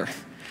boat either.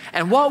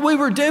 And what we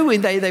were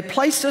doing, they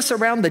placed us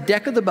around the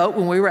deck of the boat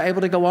when we were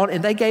able to go on,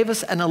 and they gave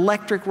us an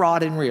electric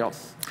rod and reel.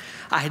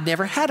 I had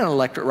never had an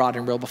electric rod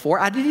and reel before.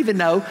 I didn't even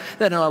know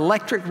that an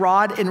electric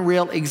rod and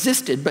reel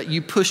existed, but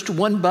you pushed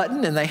one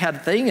button and they had a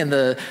thing, and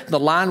the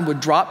line would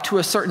drop to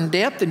a certain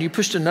depth, and you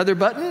pushed another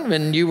button,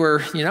 and you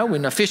were,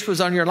 when a fish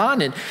was on your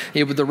line, and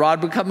the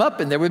rod would come up,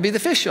 and there would be the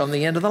fish on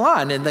the end of the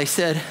line. And they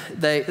said,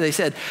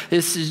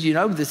 this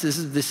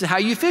is how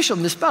you fish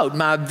on this boat.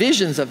 My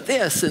visions of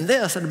this and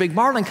a big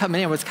marlin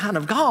coming in was kind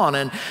of gone.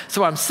 And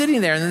so I'm sitting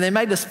there, and then they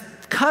made us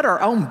cut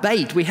our own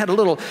bait. We had a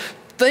little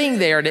thing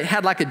there, and it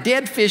had like a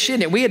dead fish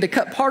in it. We had to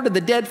cut part of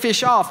the dead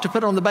fish off to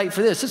put on the bait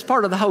for this. It's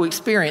part of the whole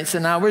experience,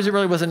 and I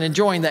really wasn't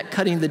enjoying that,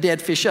 cutting the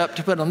dead fish up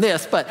to put on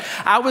this, but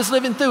I was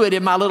living through it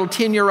in my little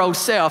 10-year-old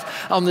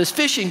self on this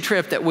fishing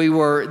trip that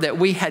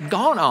we had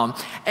gone on.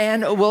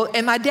 And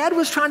my dad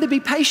was trying to be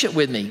patient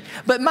with me,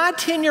 but my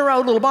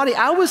 10-year-old little body,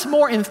 I was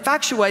more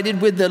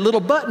infatuated with the little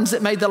buttons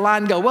that made the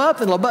line go up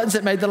and the little buttons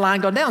that made the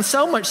line go down,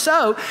 so much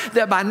so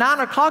that by 9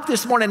 o'clock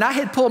this morning, I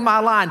had pulled my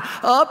line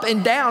up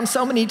and down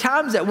so many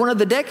times that one of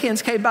the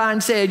deckhands came by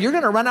and said, "You're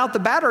going to run out the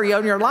battery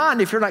on your line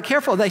if you're not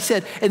careful." They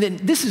said, and then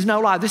this is no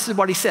lie, this is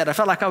what he said. I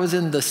felt like I was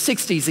in the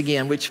 60s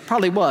again, which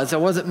probably was. I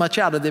wasn't much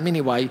out of them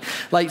anyway,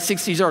 late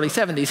 60s, early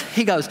 70s.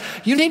 He goes,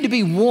 "You need to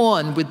be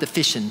one with the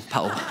fishing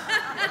pole."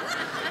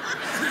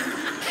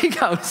 He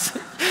goes,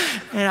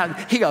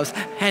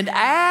 and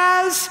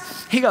as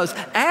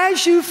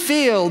you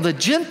feel the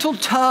gentle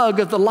tug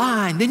of the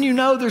line, then you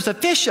know there's a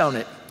fish on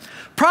it.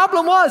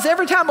 Problem was,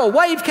 every time a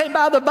wave came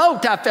by the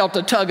boat, I felt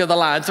a tug of the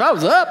line. So I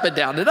was up and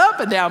down,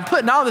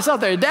 putting all this out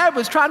there. Dad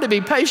was trying to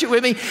be patient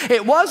with me.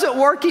 It wasn't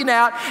working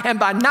out. And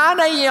by 9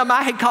 a.m.,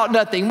 I had caught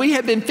nothing. We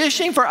had been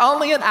fishing for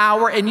only an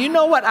hour. And you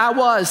know what I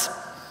was?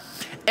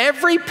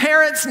 Every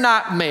parent's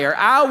nightmare.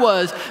 I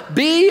was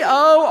B-O-R-E-D,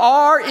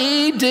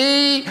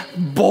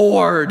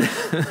 bored.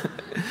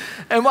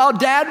 And while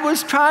Dad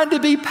was trying to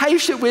be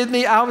patient with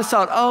me, I was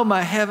thought, oh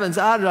my heavens,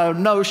 I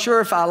don't know sure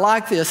if I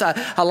like this.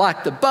 I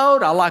like the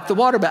boat, I like the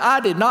water, but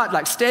I did not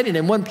like standing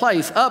in one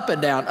place, up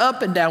and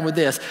down with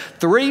this.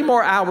 3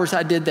 more hours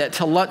I did that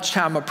till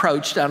lunchtime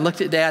approached. I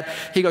looked at Dad,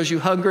 he goes, "You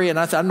hungry?" And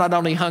I said, "I'm not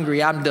only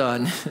hungry, I'm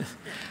done."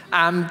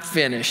 I'm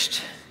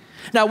finished.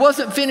 Now, I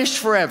wasn't finished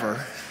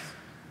forever,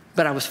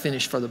 but I was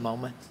finished for the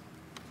moment.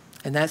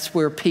 And that's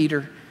where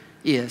Peter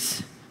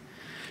is.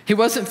 He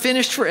wasn't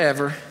finished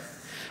forever,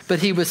 but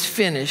he was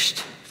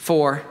finished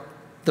for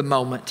the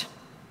moment.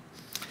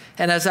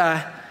 And as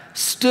I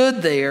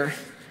stood there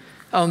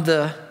on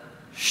the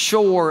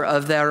shore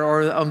of that,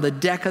 or on the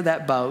deck of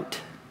that boat,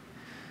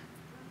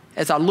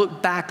 as I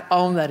look back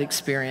on that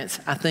experience,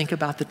 I think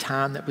about the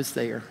time that was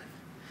there.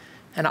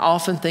 And I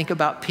often think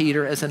about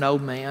Peter as an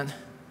old man.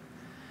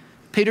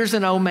 Peter's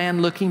an old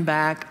man looking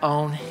back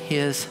on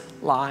his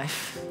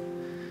life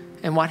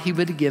and what he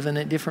would have given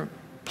at different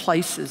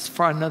places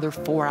for another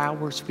 4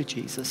 hours with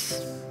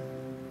Jesus.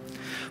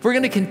 We're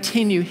going to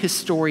continue his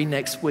story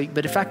next week,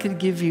 but if I could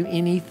give you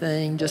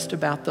anything just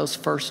about those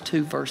first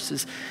 2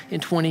 verses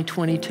in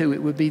 2022,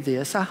 it would be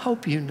this. I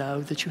hope you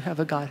know that you have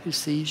a God who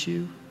sees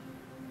you.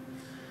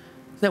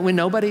 That when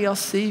nobody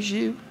else sees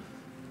you,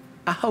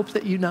 I hope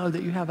that you know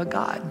that you have a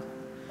God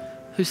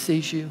who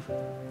sees you.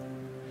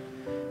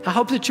 I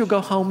hope that you'll go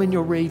home and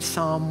you'll read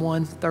Psalm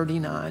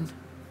 139.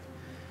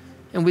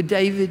 And with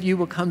David, you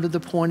will come to the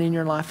point in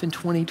your life in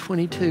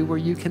 2022 where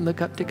you can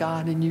look up to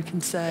God and you can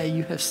say,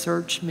 "You have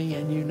searched me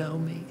and you know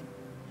me.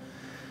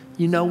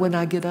 You know when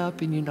I get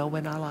up and you know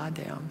when I lie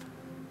down.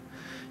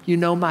 You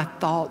know my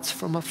thoughts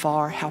from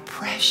afar. How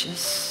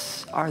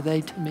precious are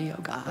they to me,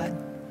 oh God.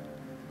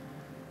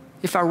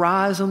 If I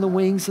rise on the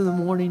wings of the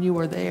morning, you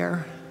are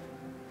there.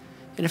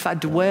 And if I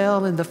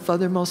dwell in the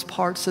furthermost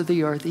parts of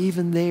the earth,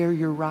 even there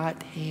your right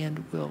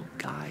hand will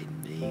guide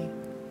me.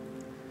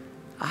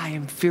 I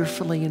am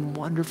fearfully and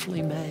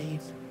wonderfully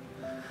made.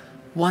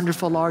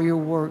 Wonderful are your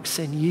works,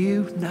 and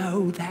you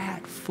know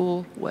that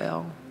full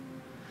well.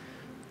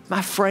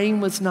 My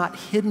frame was not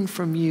hidden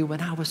from you when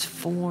I was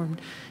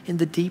formed in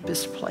the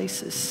deepest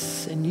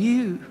places. And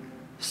you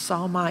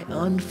saw my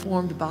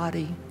unformed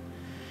body,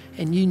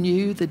 and you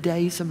knew the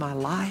days of my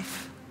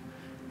life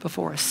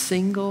before a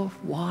single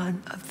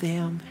one of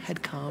them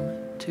had come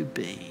to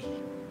be.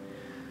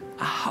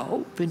 I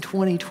hope in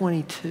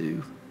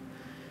 2022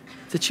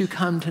 that you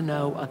come to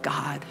know a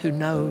God who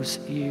knows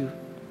you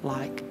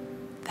like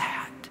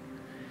that.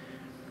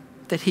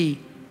 That he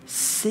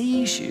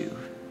sees you,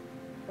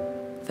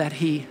 that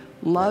he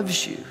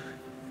loves you,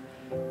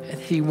 and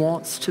he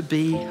wants to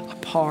be a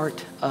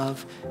part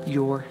of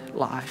your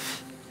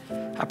life.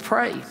 I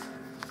pray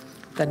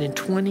that in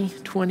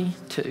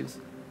 2022,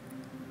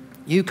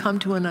 you come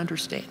to an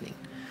understanding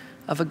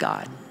of a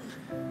God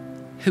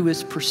who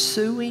is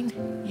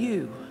pursuing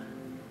you,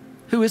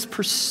 who is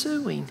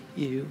pursuing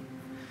you.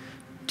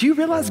 Do you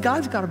realize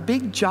God's got a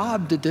big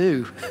job to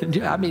do?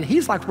 I mean,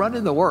 he's like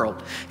running the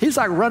world. He's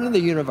like running the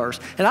universe.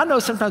 And I know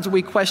sometimes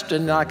we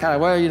question, like,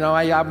 well, you know,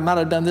 I might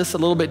have done this a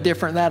little bit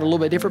different, that a little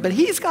bit different, but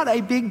he's got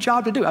a big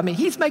job to do. I mean,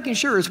 he's making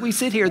sure as we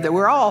sit here that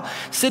we're all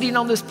sitting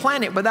on this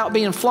planet without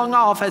being flung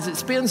off as it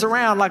spins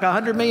around like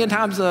 100 million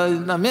times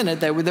a minute,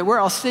 that we're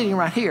all sitting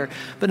right here.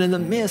 But in the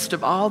midst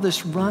of all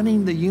this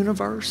running the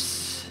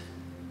universe,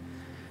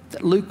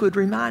 that Luke would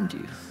remind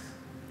you,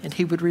 and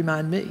he would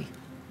remind me,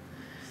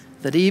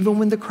 that even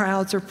when the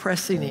crowds are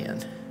pressing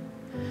in,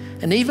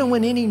 and even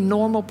when any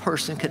normal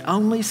person could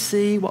only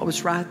see what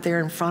was right there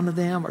in front of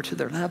them or to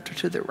their left or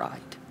to their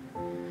right,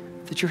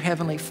 that your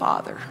Heavenly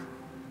Father,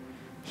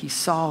 he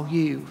saw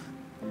you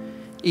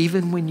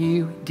even when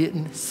you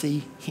didn't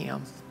see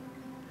him.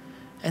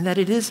 And that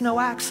it is no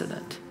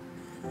accident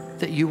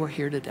that you are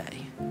here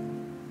today,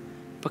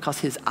 because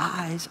his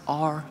eyes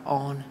are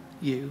on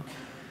you.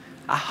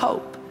 I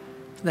hope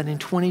that in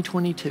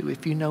 2022,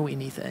 if you know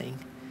anything,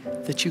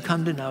 that you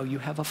come to know you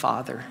have a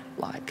Father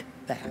like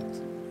that.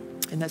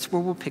 And that's where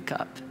we'll pick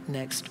up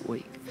next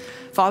week.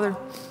 Father,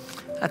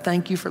 I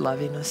thank you for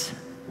loving us.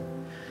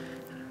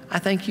 I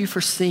thank you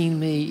for seeing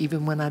me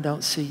even when I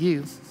don't see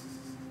you.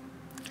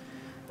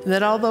 And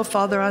that although,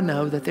 Father, I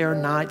know that there are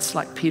nights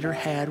like Peter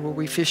had where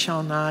we fish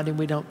all night and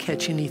we don't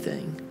catch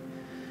anything,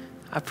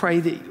 I pray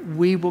that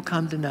we will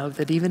come to know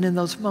that even in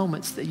those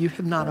moments that you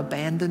have not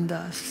abandoned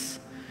us,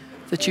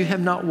 that you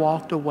have not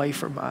walked away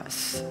from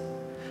us,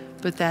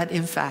 but that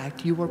in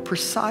fact you are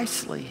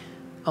precisely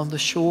on the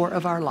shore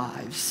of our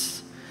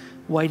lives,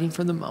 waiting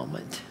for the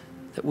moment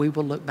that we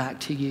will look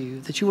back to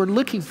you, that you are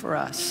looking for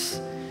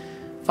us.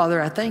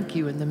 Father, I thank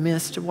you in the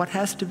midst of what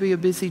has to be a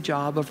busy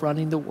job of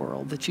running the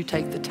world, that you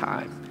take the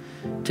time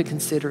to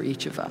consider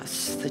each of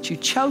us, that you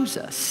chose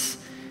us,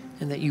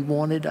 and that you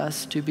wanted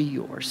us to be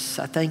yours.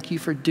 I thank you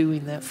for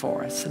doing that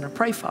for us. And I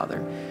pray,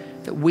 Father,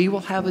 that we will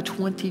have a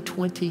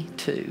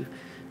 2022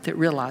 that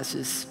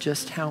realizes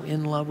just how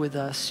in love with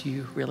us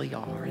you really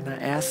are. And I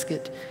ask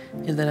it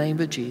in the name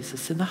of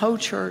Jesus. And the whole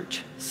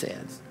church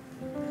said,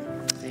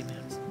 amen.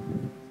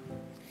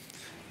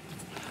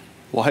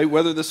 Well, hey,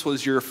 whether this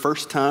was your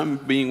first time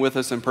being with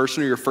us in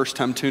person or your first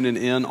time tuning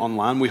in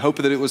online, we hope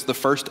that it was the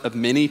first of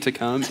many to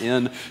come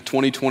in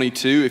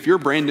 2022. If you're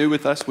brand new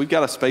with us, we've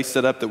got a space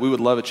set up that we would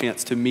love a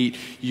chance to meet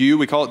you.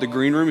 We call it the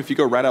green room. If you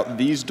go right out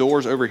these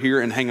doors over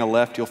here and hang a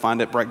left, you'll find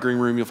it, bright green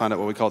room. You'll find out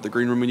what we call it the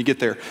green room when you get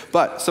there.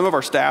 But some of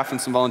our staff and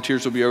some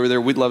volunteers will be over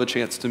there. We'd love a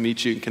chance to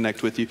meet you and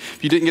connect with you.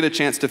 If you didn't get a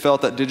chance to fill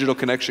out that digital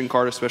connection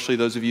card, especially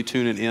those of you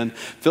tuning in,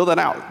 fill that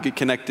out. Get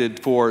connected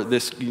for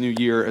this new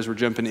year as we're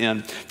jumping in.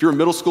 If you're a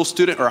middle school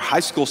student or a high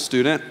school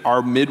student,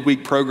 our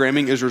midweek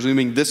programming is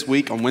resuming this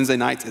week on Wednesday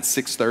nights at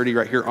 6:30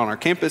 right here on our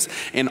campus.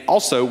 And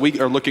also, we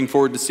are looking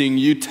forward to seeing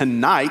you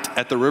tonight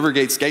at the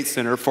Rivergate Skate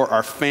Center for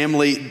our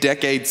family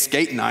decade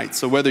skate night.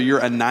 So whether you're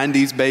a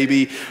 90s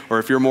baby, or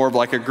if you're more of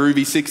like a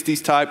groovy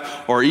 60s type,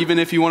 or even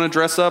if you want to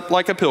dress up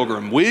like a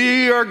pilgrim,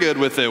 we are good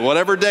with it.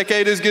 Whatever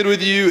decade is good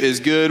with you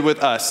is good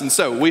with us. And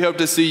so we hope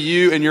to see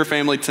you and your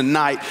family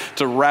tonight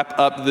to wrap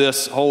up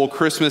this whole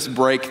Christmas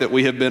break that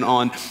we have been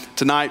on.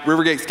 Tonight,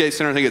 Rivergate Skate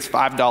Center, I think it's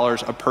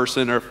 $5 a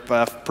person or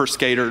per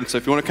skater. And so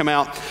if you want to come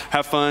out,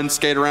 have fun,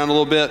 skate around a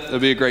little bit, it'll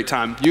be a great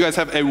time. You guys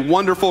have a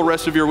wonderful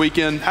rest of your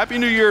weekend. Happy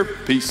New Year.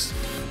 Peace.